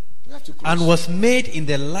 We have to close. And was made in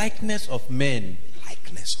the likeness of men.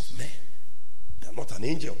 Likeness of men. You are not an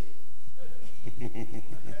angel. You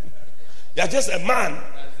are just a man.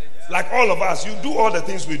 Like all of us, you do all the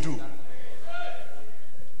things we do.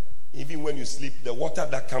 Even when you sleep, the water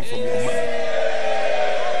that comes from your mouth.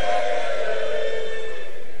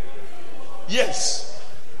 Yes.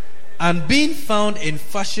 And being found in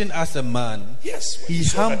fashion as a man, yes, he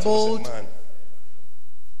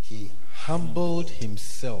humbled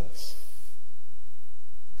himself.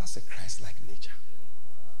 That's a Christ-like nature.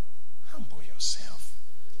 Humble yourself.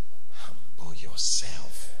 Humble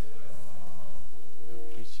yourself.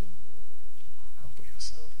 Humble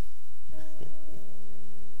yourself.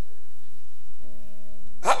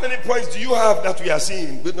 How many points do you have that we are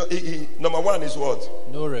seeing? Number 1 is what?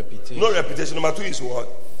 No reputation. No reputation. Number 2 is what?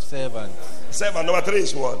 Servant. Servant. Number 3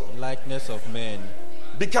 is what? Likeness of men.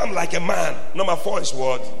 Become like a man. Number 4 is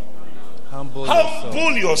what? Humble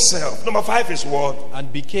yourself. Number 5 is what?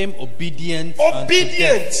 And became obedient.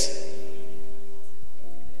 Obedient.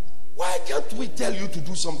 Why can't we tell you to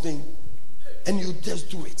do something and you just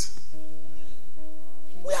do it?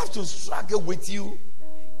 We have to struggle with you.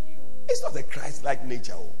 It's not a Christ-like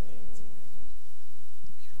nature.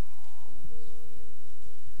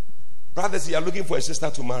 Brothers, you are looking for a sister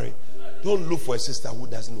to marry. Don't look for a sister who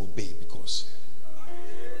doesn't obey, because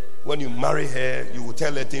when you marry her, you will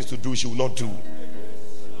tell her things to do she will not do.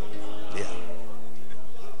 Yeah.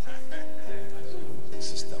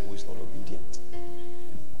 Sister who is not obedient.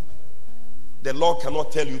 The Lord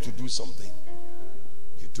cannot tell you to do something.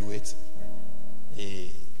 You do it.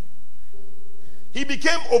 Hey. He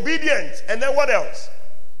became obedient. And then what else?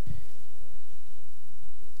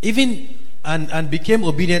 Even and became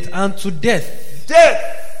obedient unto death.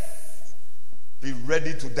 Death. Be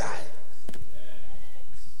ready to die.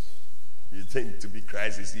 You think to be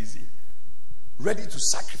Christ is easy? Ready to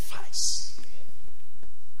sacrifice.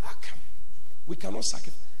 How come we cannot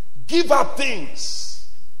sacrifice? Give up things.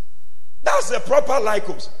 That's the proper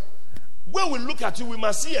lycos. When we look at you, we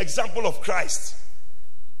must see example of Christ.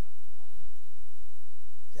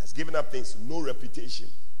 He has given up things, no reputation.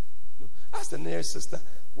 Ask the nearest sister,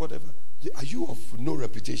 whatever. Are you of no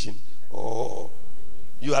reputation? Or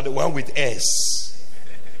you are the one with S?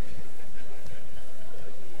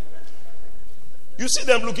 You see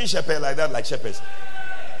them looking shepherd like that, like shepherds.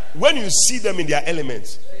 When you see them in their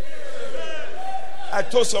elements. I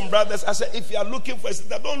told some brothers, I said, if you are looking for a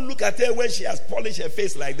sister, don't look at her when she has polished her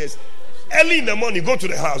face like this. Early in the morning, go to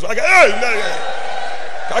the house. I go, hey,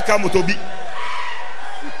 Kakamutobi.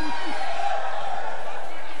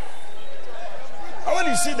 And when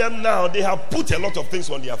you see them now, they have put a lot of things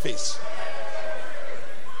on their face.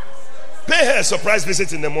 Pay her a surprise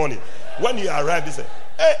visit in the morning. When you arrive, they say,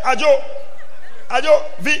 hey, Ajo, what's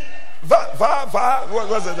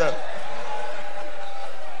it?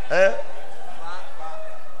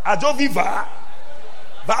 Ajo viva,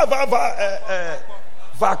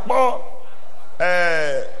 vakmo,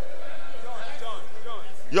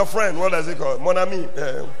 your friend, what does it call? Mon ami,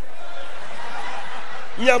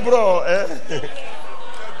 yeah, bro.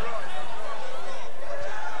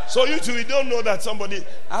 So you two, you don't know that somebody,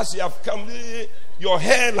 as you have come, your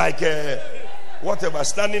hair like whatever,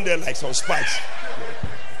 standing there like some spikes.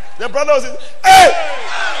 The brother was saying, hey!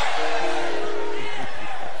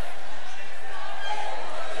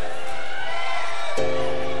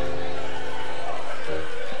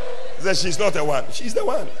 He said, she's not the one. She's the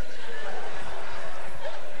one.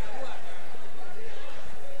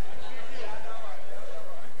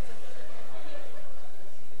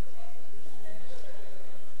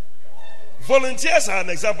 Volunteers are an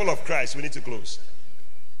example of Christ. We need to close.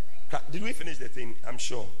 Did we finish the thing? I'm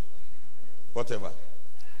sure. Whatever.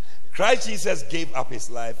 Christ Jesus gave up his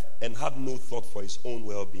life and had no thought for his own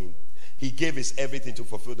well-being. He gave his everything to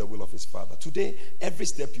fulfill the will of his Father. Today, every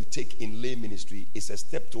step you take in lay ministry is a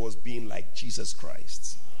step towards being like Jesus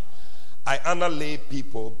Christ. I honor lay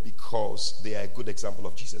people because they are a good example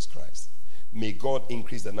of Jesus Christ. May God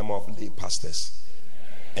increase the number of lay pastors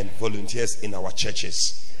and volunteers in our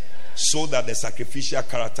churches so that the sacrificial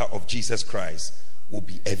character of Jesus Christ will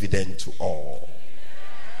be evident to all.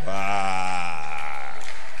 Wow.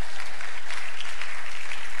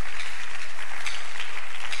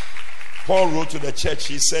 Paul wrote to the church,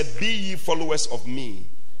 he said, be ye followers of me,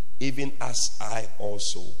 even as I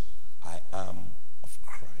also am of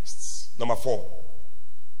Christ. Number 4,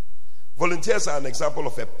 volunteers are an example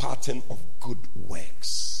of a pattern of good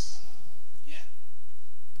works. Yeah,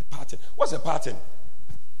 a pattern. What's a pattern?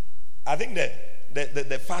 I think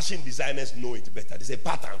the fashion designers know it better. They say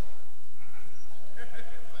pattern.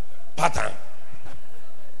 Pattern.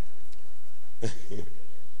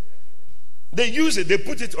 They use it, they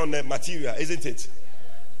put it on the material, isn't it?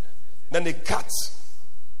 Then they cut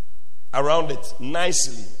around it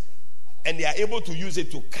nicely. And they are able to use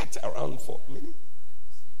it to cut around for a minute.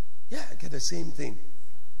 Yeah, get the same thing.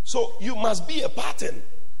 So you must be a pattern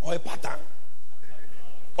or a pattern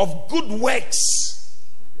of good works.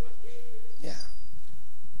 Yeah.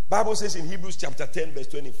 Bible says in Hebrews chapter 10 verse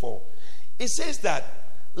 24, it says that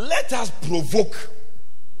let us provoke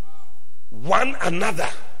one another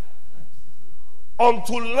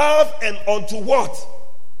unto love and unto what?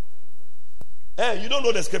 You don't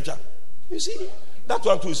know the scripture. You see, that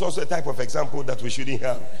one too is also a type of example that we shouldn't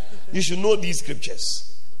have. You should know these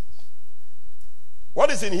scriptures. What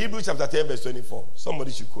is in Hebrews chapter 10 verse 24?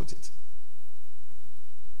 Somebody should quote it.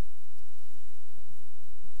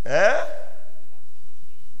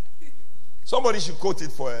 Somebody should quote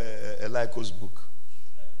it for a Lycos book.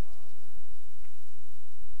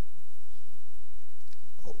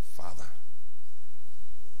 Oh, Father.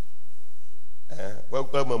 Well,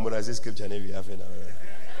 memorize this scripture and we have it now.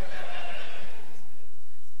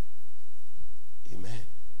 Amen.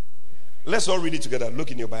 Let's all read it together.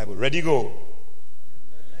 Look in your Bible. Ready, go.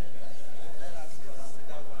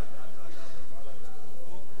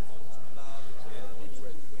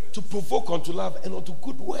 To provoke unto love and unto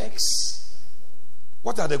good works.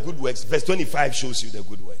 What are the good works? Verse 25 shows you the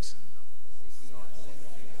good works.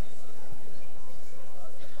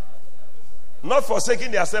 Not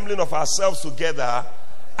forsaking the assembling of ourselves together,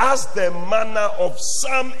 as the manner of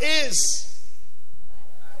some is,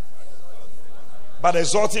 but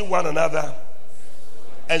exhorting one another,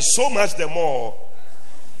 and so much the more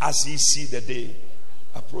as ye see the day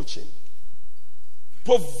approaching.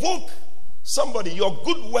 Provoke somebody, your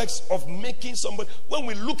good works of making somebody. When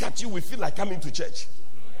we look at you, we feel like coming to church.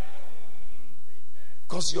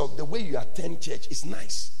 Because the way you attend church is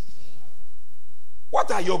nice.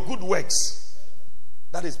 What are your good works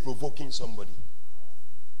that is provoking somebody?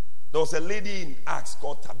 There was a lady in Acts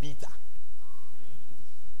called Tabitha.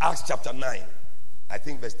 Acts chapter 9, I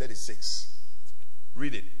think verse 36.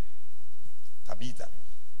 Read it. Tabitha.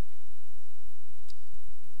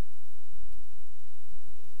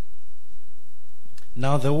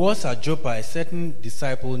 Now there was at Joppa a certain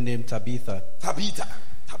disciple named Tabitha,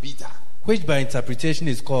 which by interpretation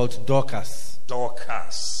is called Dorcas.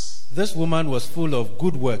 This woman was full of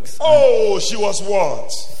good works. Oh, she was what?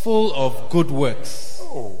 Full of good works.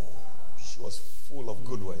 Oh, she was full of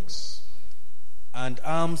good works. And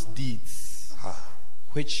alms deeds,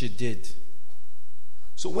 which she did.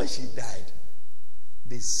 So when she died,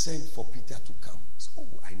 they sent for Peter to come. So,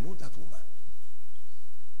 oh, I know that woman.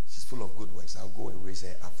 She's full of good works. I'll go and raise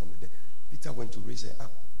her up from the dead. Peter went to raise her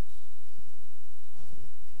up.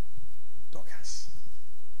 Dorcas.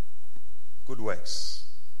 Good works.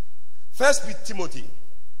 First Timothy.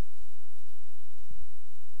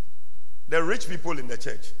 The rich people in the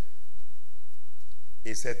church.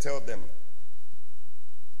 He said, tell them.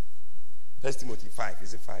 First Timothy 5.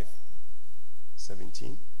 Is it 5?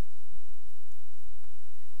 17?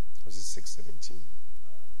 Or is it 6:17?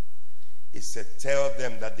 He said, tell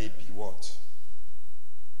them that they be what?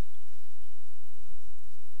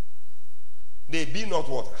 They be not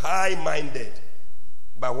what? High-minded.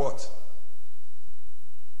 But what?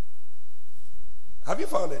 Have you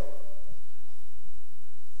found it?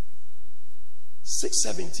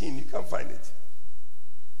 6:17. You can't find it.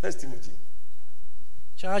 First Timothy.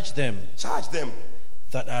 Charge them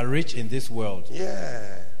that are rich in this world.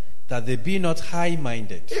 Yeah. That they be not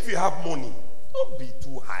high-minded. If you have money, don't be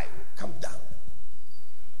too high. Come down.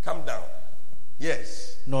 Come down.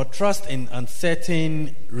 Yes. Nor trust in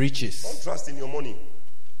uncertain riches. Don't trust in your money.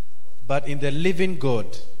 But in the living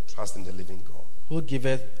God. Trust in the living God. Who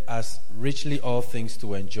giveth us richly all things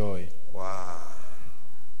to enjoy. Wow.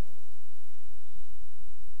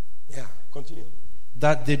 Yeah, continue.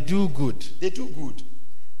 That they do good. They do good.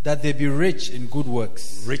 That they be rich in good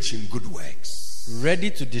works. Rich in good works. Ready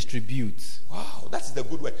to distribute. Wow, that's the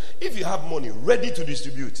good work. If you have money, ready to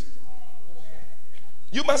distribute.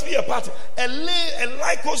 You must be a part. A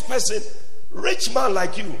Lycos person, rich man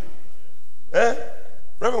like you. Reverend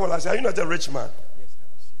Wallace, are you not a rich man? Yes,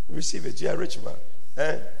 I receive it. You're a rich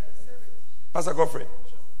man. Pastor Godfrey,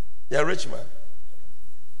 you're a rich man.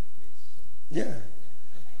 Yeah.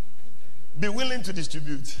 Be willing to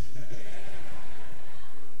distribute.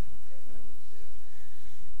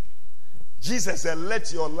 Jesus said,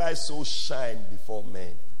 let your light so shine before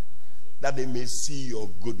men that they may see your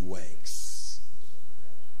good works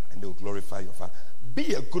and they will glorify your Father.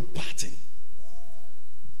 Be a good pattern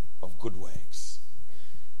of good works.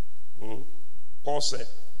 Paul said,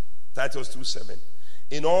 Titus 2:7,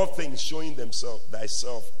 in all things showing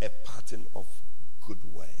thyself a pattern of good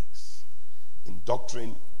works. In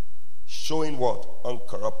doctrine, showing what?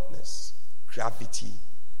 Uncorruptness, gravity,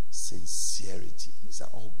 sincerity. These are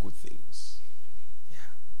all good things. Yeah.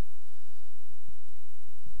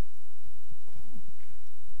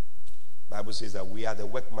 Bible says that we are the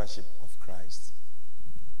workmanship of Christ.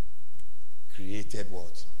 Created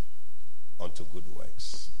what? Unto good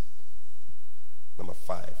works. Number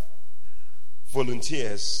 5.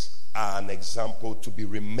 Volunteers are an example to be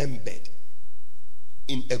remembered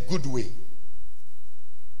in a good way,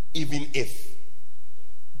 even if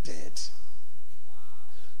dead.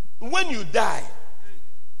 When you die,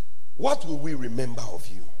 what will we remember of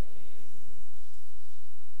you?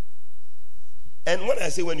 And when I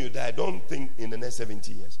say when you die, don't think in the next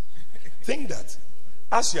 70 years. Think that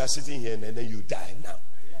as you are sitting here and then you die now.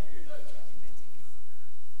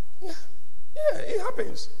 Yeah, it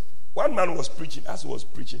happens. One man was preaching. As he was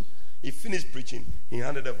preaching, he finished preaching. He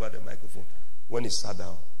handed over the microphone. When he sat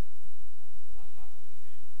down,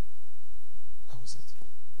 how was it?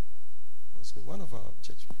 It was one of our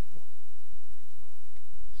church people.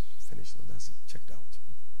 Finished. So that's it. Checked out.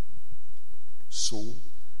 So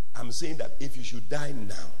I'm saying that if you should die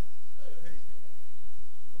now,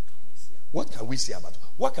 what can we say about it?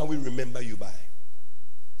 What can we remember you by?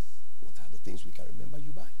 What are the things we can remember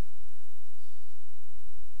you by?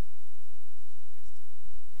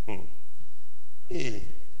 Hey.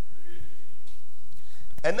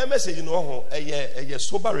 And the message, a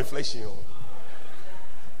sober reflection. You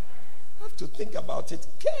have to think about it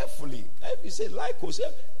carefully. If you say Lycos,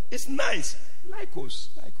 it's nice. Lycos.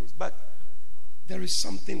 But there is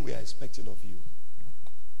something we are expecting of you.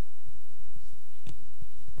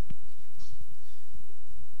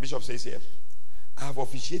 Bishop says here, I have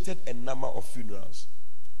officiated a number of funerals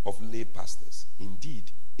of lay pastors.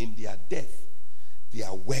 Indeed, in their death,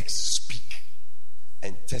 their works speak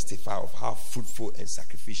and testify of how fruitful and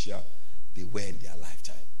sacrificial they were in their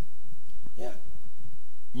lifetime. Yeah.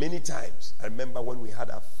 Many times, I remember when we had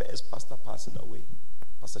our first pastor passing away,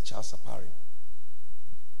 Pastor Charles Sapari.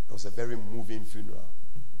 It was a very moving funeral.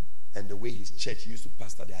 And the way his church used to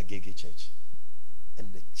pastor the Agege church.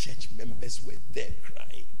 And the church members were there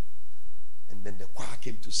crying. And then the choir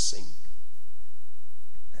came to sing.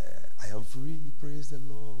 I am free, praise the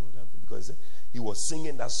Lord. Because he was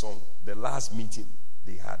singing that song, the last meeting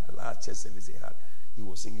they had, the last church service they had. He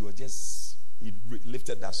was singing, he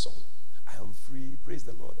lifted that song. I am free, praise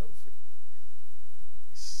the Lord, I'm free.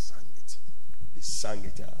 He sang it. They sang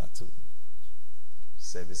it until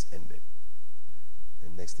service ended.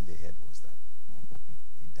 And next thing they heard was that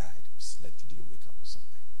he died, slept, he didn't wake up or something.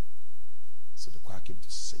 So the choir came to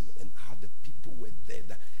sing it, and how the people were there,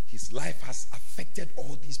 that his life has affected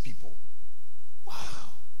all these people.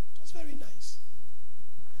 Wow, it was very nice.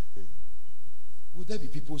 Would there be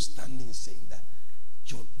people standing saying that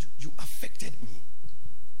you affected me?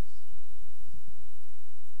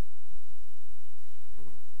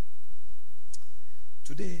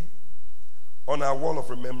 Today, on our wall of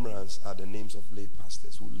remembrance are the names of lay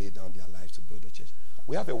pastors who laid down their lives to build the church.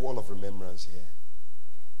 We have a wall of remembrance here.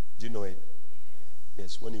 Do you know it?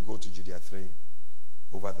 Yes, when you go to Judea 3,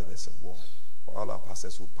 over there, there's a wall. For all our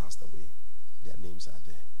pastors who passed away, their names are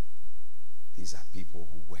there. These are people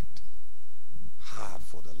who worked hard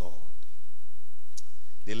for the Lord.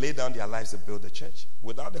 They laid down their lives to build the church.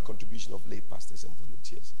 Without the contribution of lay pastors and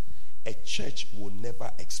volunteers, a church will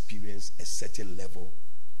never experience a certain level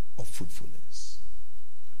of fruitfulness.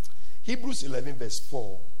 Hebrews 11 verse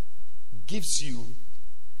 4 gives you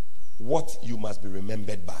what you must be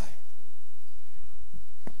remembered by.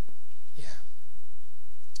 Yeah.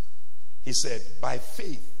 He said, by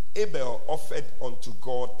faith, Abel offered unto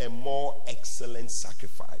God a more excellent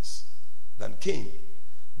sacrifice than Cain,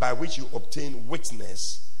 by which you obtain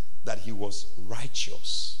witness that he was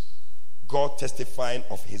righteous, God testifying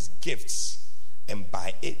of his gifts, and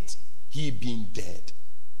by it, he being dead,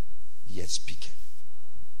 yet speaketh.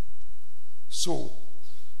 So,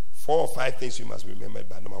 4 or 5 things you must remember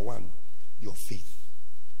by. Number 1, your faith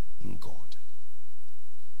in God.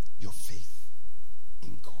 Your faith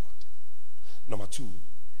in God. Number 2,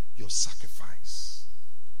 your sacrifice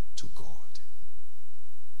to God.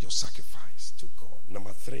 Your sacrifice to God.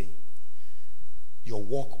 Number 3, your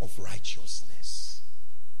walk of righteousness.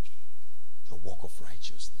 Your walk of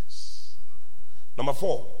righteousness. Number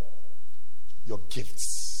 4, your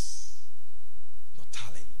gifts, your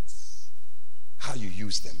talents, how you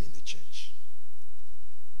use them in the church.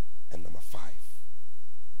 And number 5,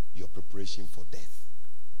 your preparation for death.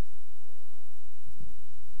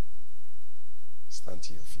 Stand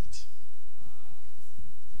to your feet.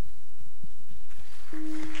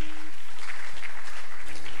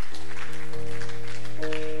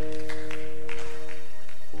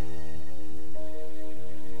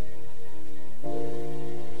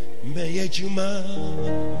 Meyejuma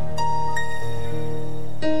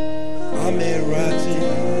Amerati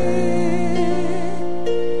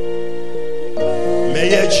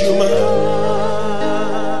Meyejuma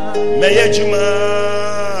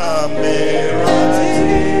Amerati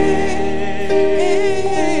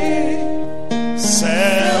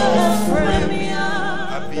Self-Premier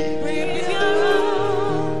Abibia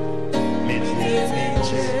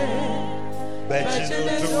Midniche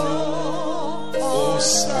Bechenuto O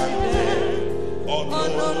Sunday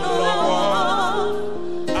Onolowa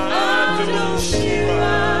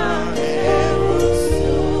Adushira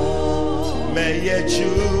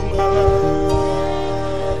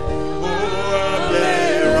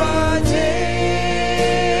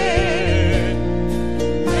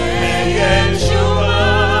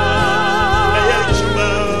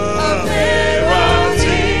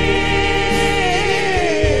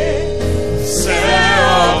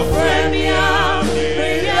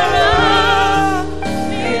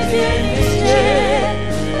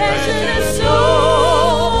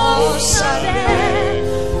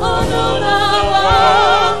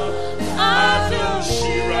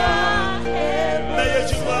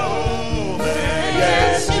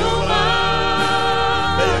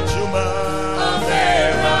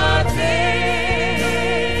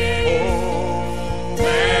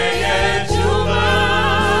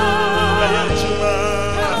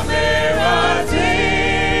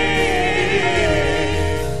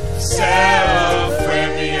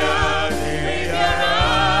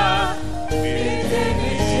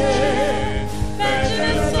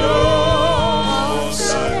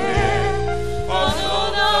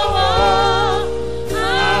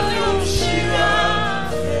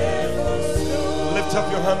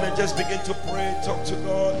Just begin to pray, talk to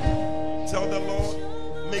God. Tell the Lord,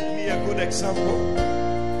 make me a good example.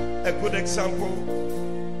 A good example.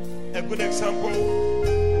 A good example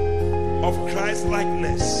of Christ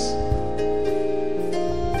likeness.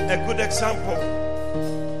 A good example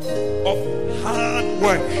of hard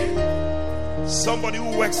work. Somebody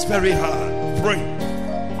who works very hard. Pray.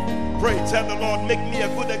 Pray, tell the Lord, make me a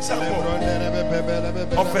good example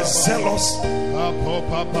of a zealous,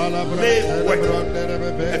 laid work,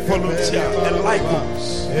 a volunteer, a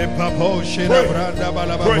likewise.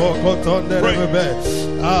 Pray,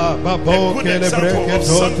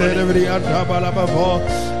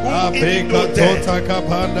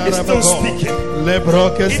 still speaking.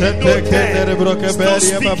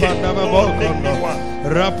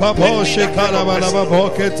 Rapabo shekala balabo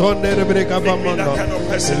ketonne rebreka bamando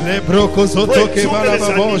lebroko soto ke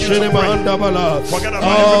balabo shene manda bala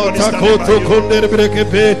oh takoto konne rebreke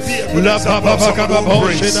be la baba baka babo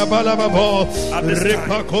shene balabo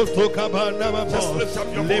repakoto kabana babo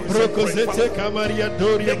lebroko zete kamaria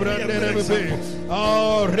doria brande rebe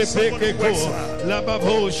oh repeke ko la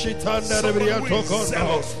babo shitanda rebria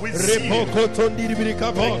tokono repoko tondi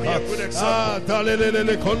rebreka boka ah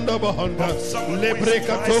dalelele konda bahanda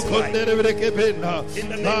Brekato kondere breke bena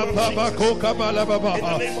baba koka bala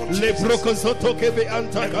baba le broko soto ke be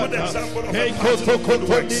antakata ke koto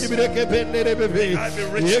kondere breke bene bebe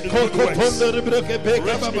ye koto kondere breke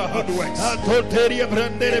beka baba antoteria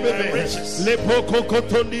brandere bebe le poko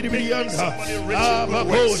kondere brianda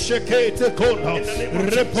babo shekete kono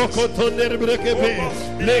repoko kondere breke be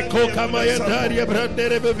le koka mayandaria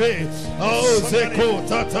brandere bebe oh zeko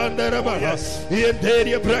tatandera baba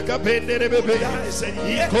yenderia braka bene bebe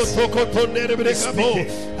Ikoto kotonere brekabo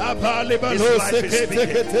abale balose kete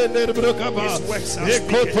kete nerbrekaba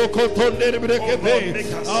ikoto kotonere brekebe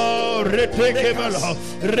oh reteke mala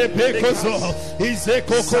repekozo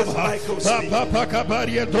izeko koba papa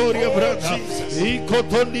pakabaria doria branda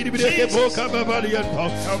ikoto nirbrekebo kababalia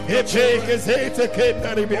epeke zete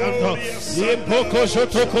kenari biando impoko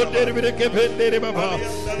shoto konere brekebe nere baba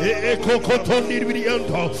eko koton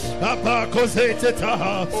nirbriando papa kozete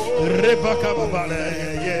taha rebaka baba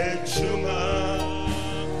Yechuma,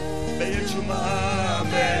 Yechuma,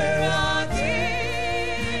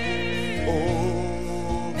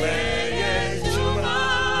 oh, Yechuma,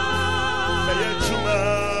 Yechuma,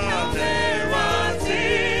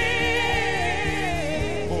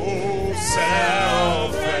 oh,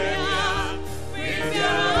 self,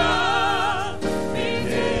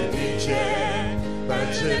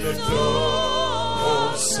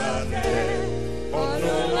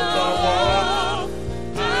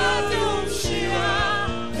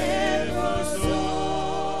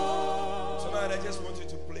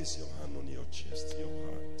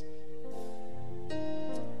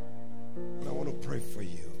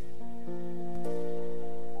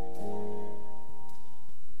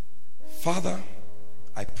 Father,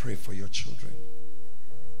 I pray for your children.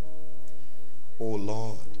 Oh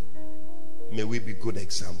Lord, may we be good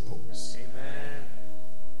examples. Amen.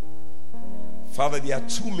 Father, there are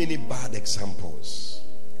too many bad examples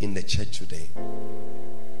in the church today.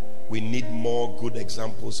 We need more good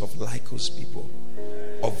examples of Lycos people,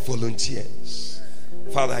 of volunteers.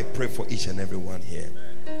 Father, I pray for each and every one here.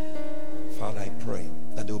 Father, I pray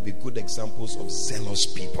that there will be good examples of zealous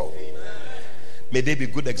people. May they be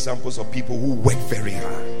good examples of people who work very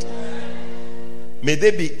hard. May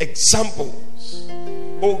they be examples,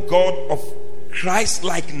 oh God, of Christ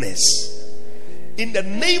likeness in the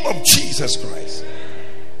name of Jesus Christ.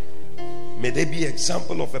 May they be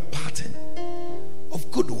example of a pattern of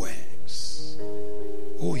good works.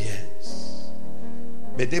 Oh, yes.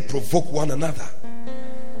 May they provoke one another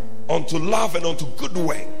unto love and unto good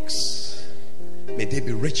works. May they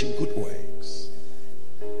be rich in good works.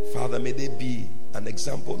 Father, may they be an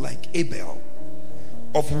example like Abel,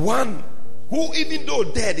 of one who, even though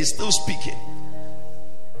dead, is still speaking.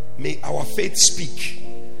 May our faith speak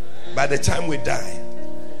by the time we die.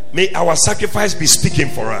 May our sacrifice be speaking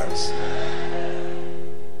for us.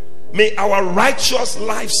 May our righteous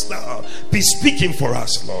lifestyle be speaking for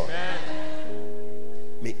us, Lord.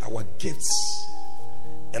 May our gifts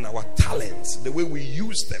and our talents, the way we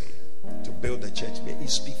use them to build the church, may it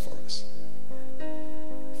speak for us.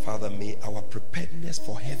 Father, may our preparedness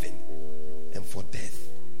for heaven and for death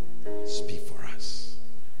speak for us.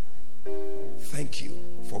 Thank you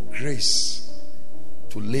for grace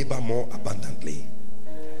to labor more abundantly,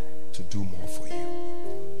 to do more for you.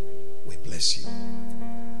 We bless you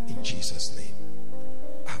in Jesus' name.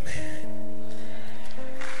 Amen.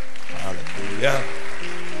 Hallelujah.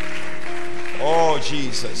 Oh,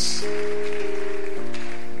 Jesus.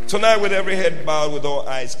 Tonight, with every head bowed, with all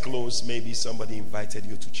eyes closed, maybe somebody invited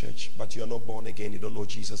you to church, but you are not born again. You don't know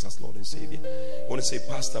Jesus as Lord and Savior. I want to say,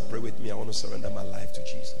 Pastor, pray with me. I want to surrender my life to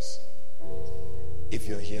Jesus. If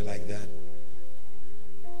you're here like that,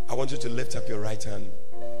 I want you to lift up your right hand.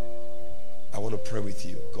 I want to pray with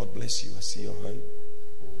you. God bless you. I see your hand.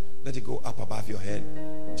 Let it go up above your head.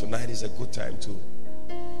 Tonight is a good time to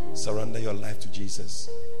surrender your life to Jesus.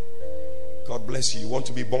 God bless you. You want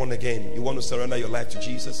to be born again. You want to surrender your life to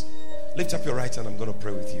Jesus. Lift up your right hand. I'm going to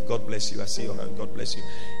pray with you. God bless you. I see your hand. God bless you.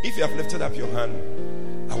 If you have lifted up your hand,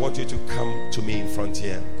 I want you to come to me in front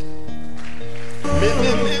here.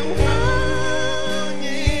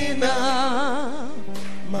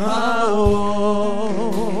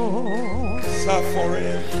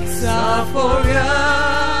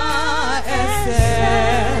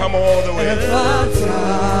 Come all the way.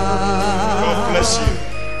 God bless you.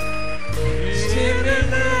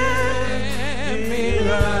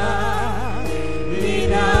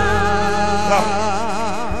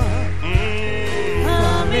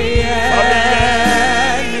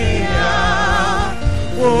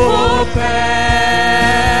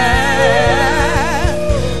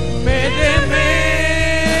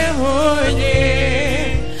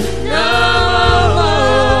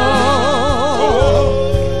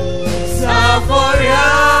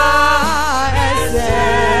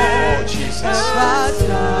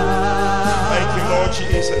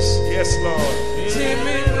 Yes, Lord.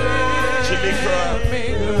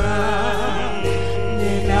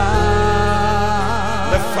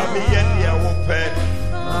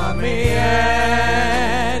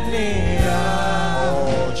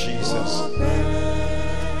 Oh, Jesus.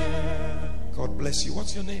 God bless you.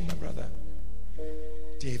 What's your name, my brother?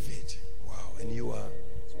 David. Wow. And you are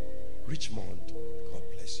Richmond. God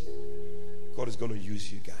bless you. God is going to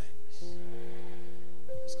use you guys.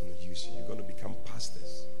 He's going to use you. You're going to become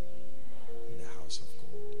pastors in the house of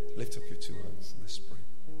God. Lift up your two hands. Let's pray.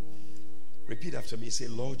 Repeat after me. Say,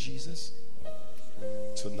 Lord Jesus,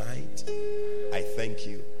 tonight I thank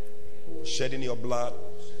you for shedding your blood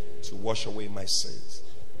to wash away my sins.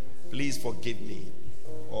 Please forgive me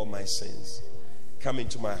all my sins. Come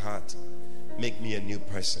into my heart. Make me a new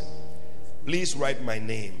person. Please write my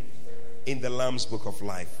name in the Lamb's Book of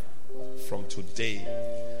Life. From today,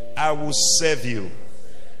 I will serve you.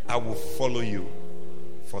 I will follow you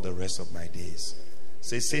for the rest of my days.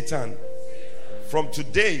 Say, Satan, from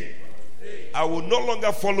today, I will no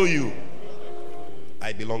longer follow you.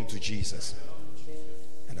 I belong to Jesus.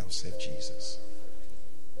 And I'll serve Jesus.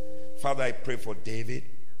 Father, I pray for David,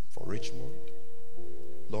 for Richmond.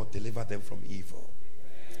 Lord, deliver them from evil.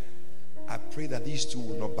 I pray that these two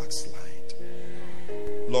will not backslide.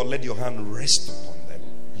 Lord, let your hand rest upon them.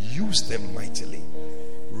 Use them mightily.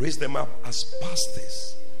 Raise them up as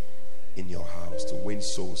pastors in your house to win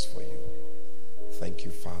souls for you. Thank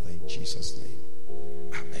you, Father, in Jesus' name.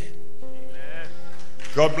 Amen. Amen.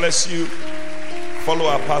 God bless you. Follow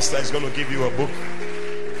our pastor. He's going to give you a book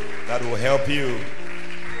that will help you.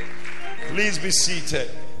 Please be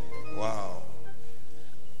seated. Wow.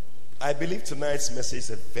 I believe tonight's message is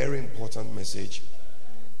a very important message.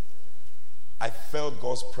 I felt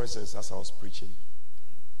God's presence as I was preaching.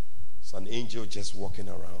 It's an angel just walking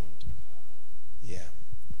around. Yeah.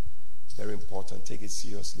 It's very important. Take it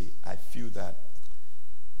seriously. I feel that,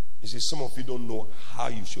 you see, some of you don't know how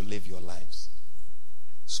you should live your lives.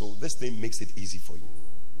 So this thing makes it easy for you.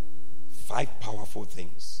 5 powerful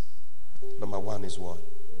things. Number 1 is what?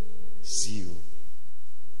 Zeal.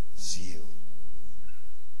 Zeal.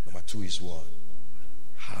 Number 2 is what?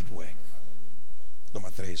 Hard work. Number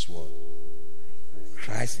 3 is what?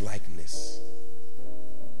 Christ-likeness.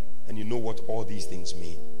 And you know what all these things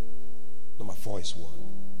mean. Number 4 is what?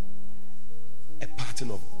 A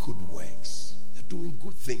pattern of good works. You're doing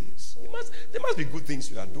good things. There must be good things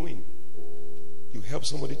you are doing. You help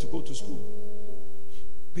somebody to go to school.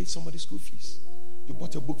 Paid somebody's school fees. You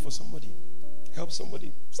bought a book for somebody. Help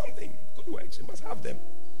somebody. Something. Good works. You must have them.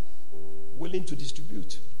 Willing to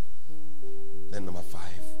distribute. Then number 5.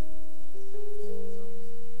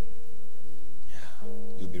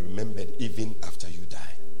 You'll be remembered even after you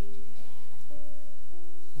die.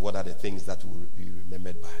 What are the things that will be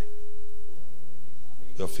remembered by?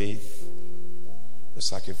 Your faith, your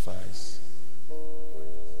sacrifice,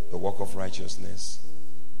 the work of righteousness,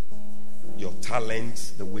 your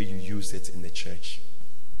talent, the way you use it in the church,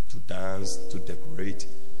 to dance, to decorate,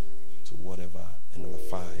 to whatever. And number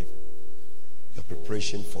 5, your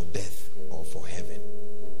preparation for death or for heaven.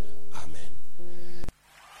 Amen.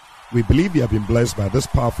 We believe you have been blessed by this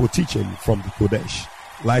powerful teaching from the Kodesh,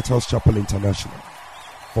 Lighthouse Chapel International.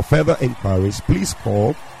 For further inquiries, please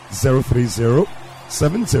call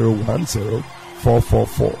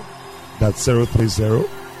 030-7010-444. That's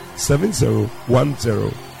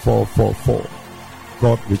 030-7010-444.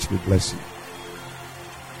 God richly bless you.